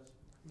the president.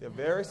 They're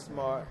very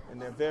smart and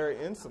they're very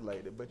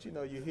insulated. But you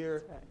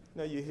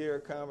hear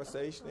a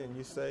conversation and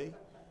you say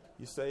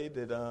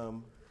that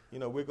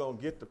we're going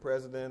to get the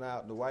president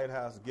out in the White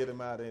House, get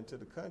him out into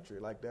the country,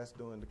 like that's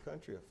doing the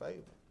country a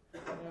favor.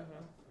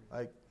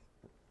 Like,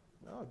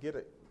 no, get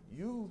it.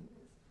 You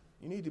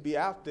need to be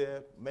out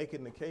there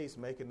making the case,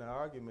 making the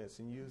arguments,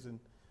 and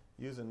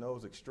using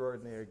those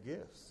extraordinary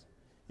gifts.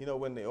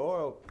 When the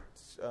oil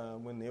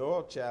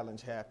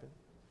challenge happened,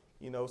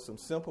 some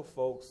simple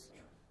folks.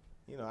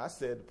 I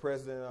said the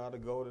president ought to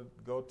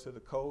go to the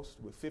coast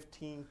with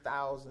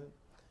 15,000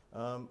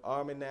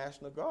 Army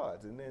National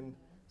Guards, and then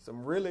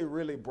some really,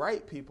 really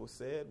bright people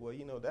said, well,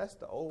 that's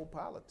the old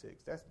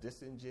politics. That's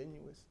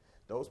disingenuous.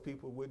 Those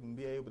people wouldn't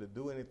be able to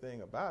do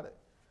anything about it.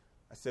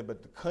 I said,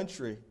 but the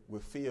country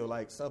would feel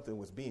like something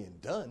was being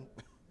done.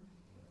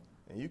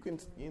 And you can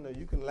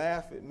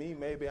laugh at me.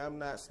 Maybe I'm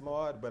not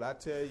smart, but I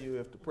tell you,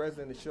 if the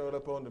president had showed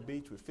up on the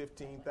beach with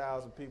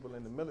 15,000 people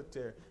in the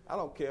military, I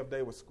don't care if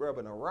they were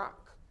scrubbing a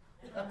rock.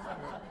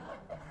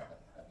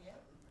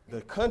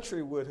 The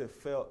country would have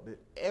felt that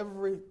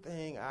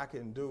everything I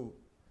can do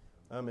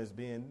is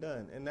being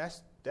done. And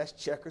that's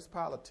checkers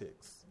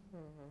politics.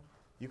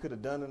 You could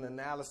have done an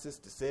analysis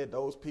that said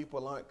those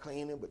people aren't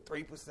cleaning but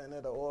 3%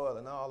 of the oil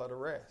and all of the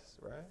rest,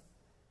 right?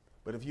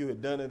 But if you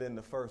had done it in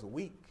the first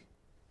week,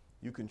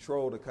 you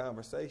control the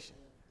conversation.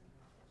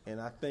 And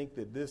I think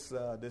that this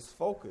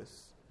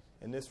focus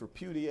and this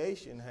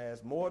repudiation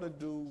has more to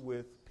do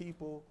with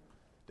people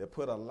that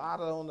put a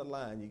lot on the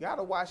line. You got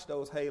to watch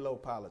those halo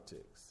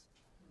politics.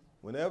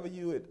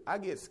 I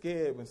get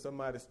scared when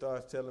somebody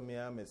starts telling me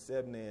I'm at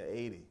 70 or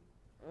 80.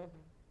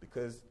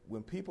 Because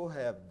when people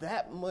have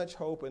that much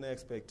hope and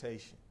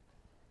expectation,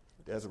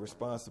 there's a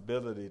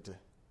responsibility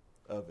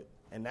of it.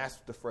 And that's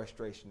the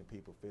frustration that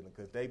people feel,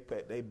 because they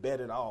bet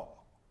it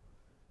all.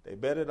 They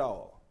bet it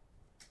all.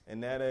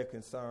 And now they're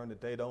concerned that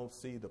they don't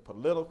see the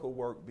political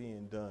work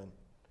being done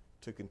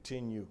to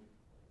continue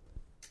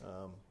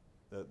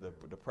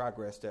the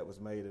progress that was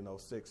made in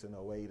 2006 and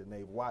 2008, and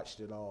they've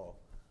watched it all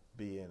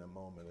be in a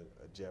moment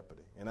of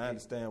jeopardy. And I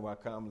understand why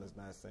Kamala's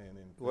not saying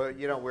anything. Well,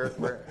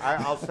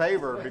 I'll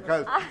save her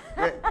because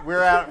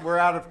we're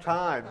out of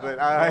time. But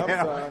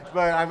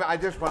I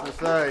just want to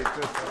say,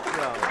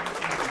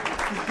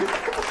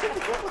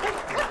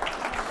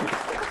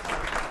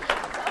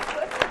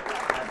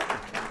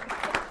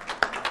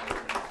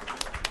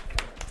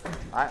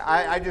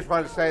 I just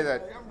want to say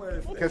that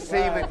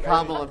Kasim and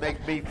Kamala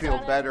make me feel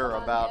better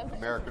about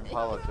American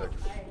politics.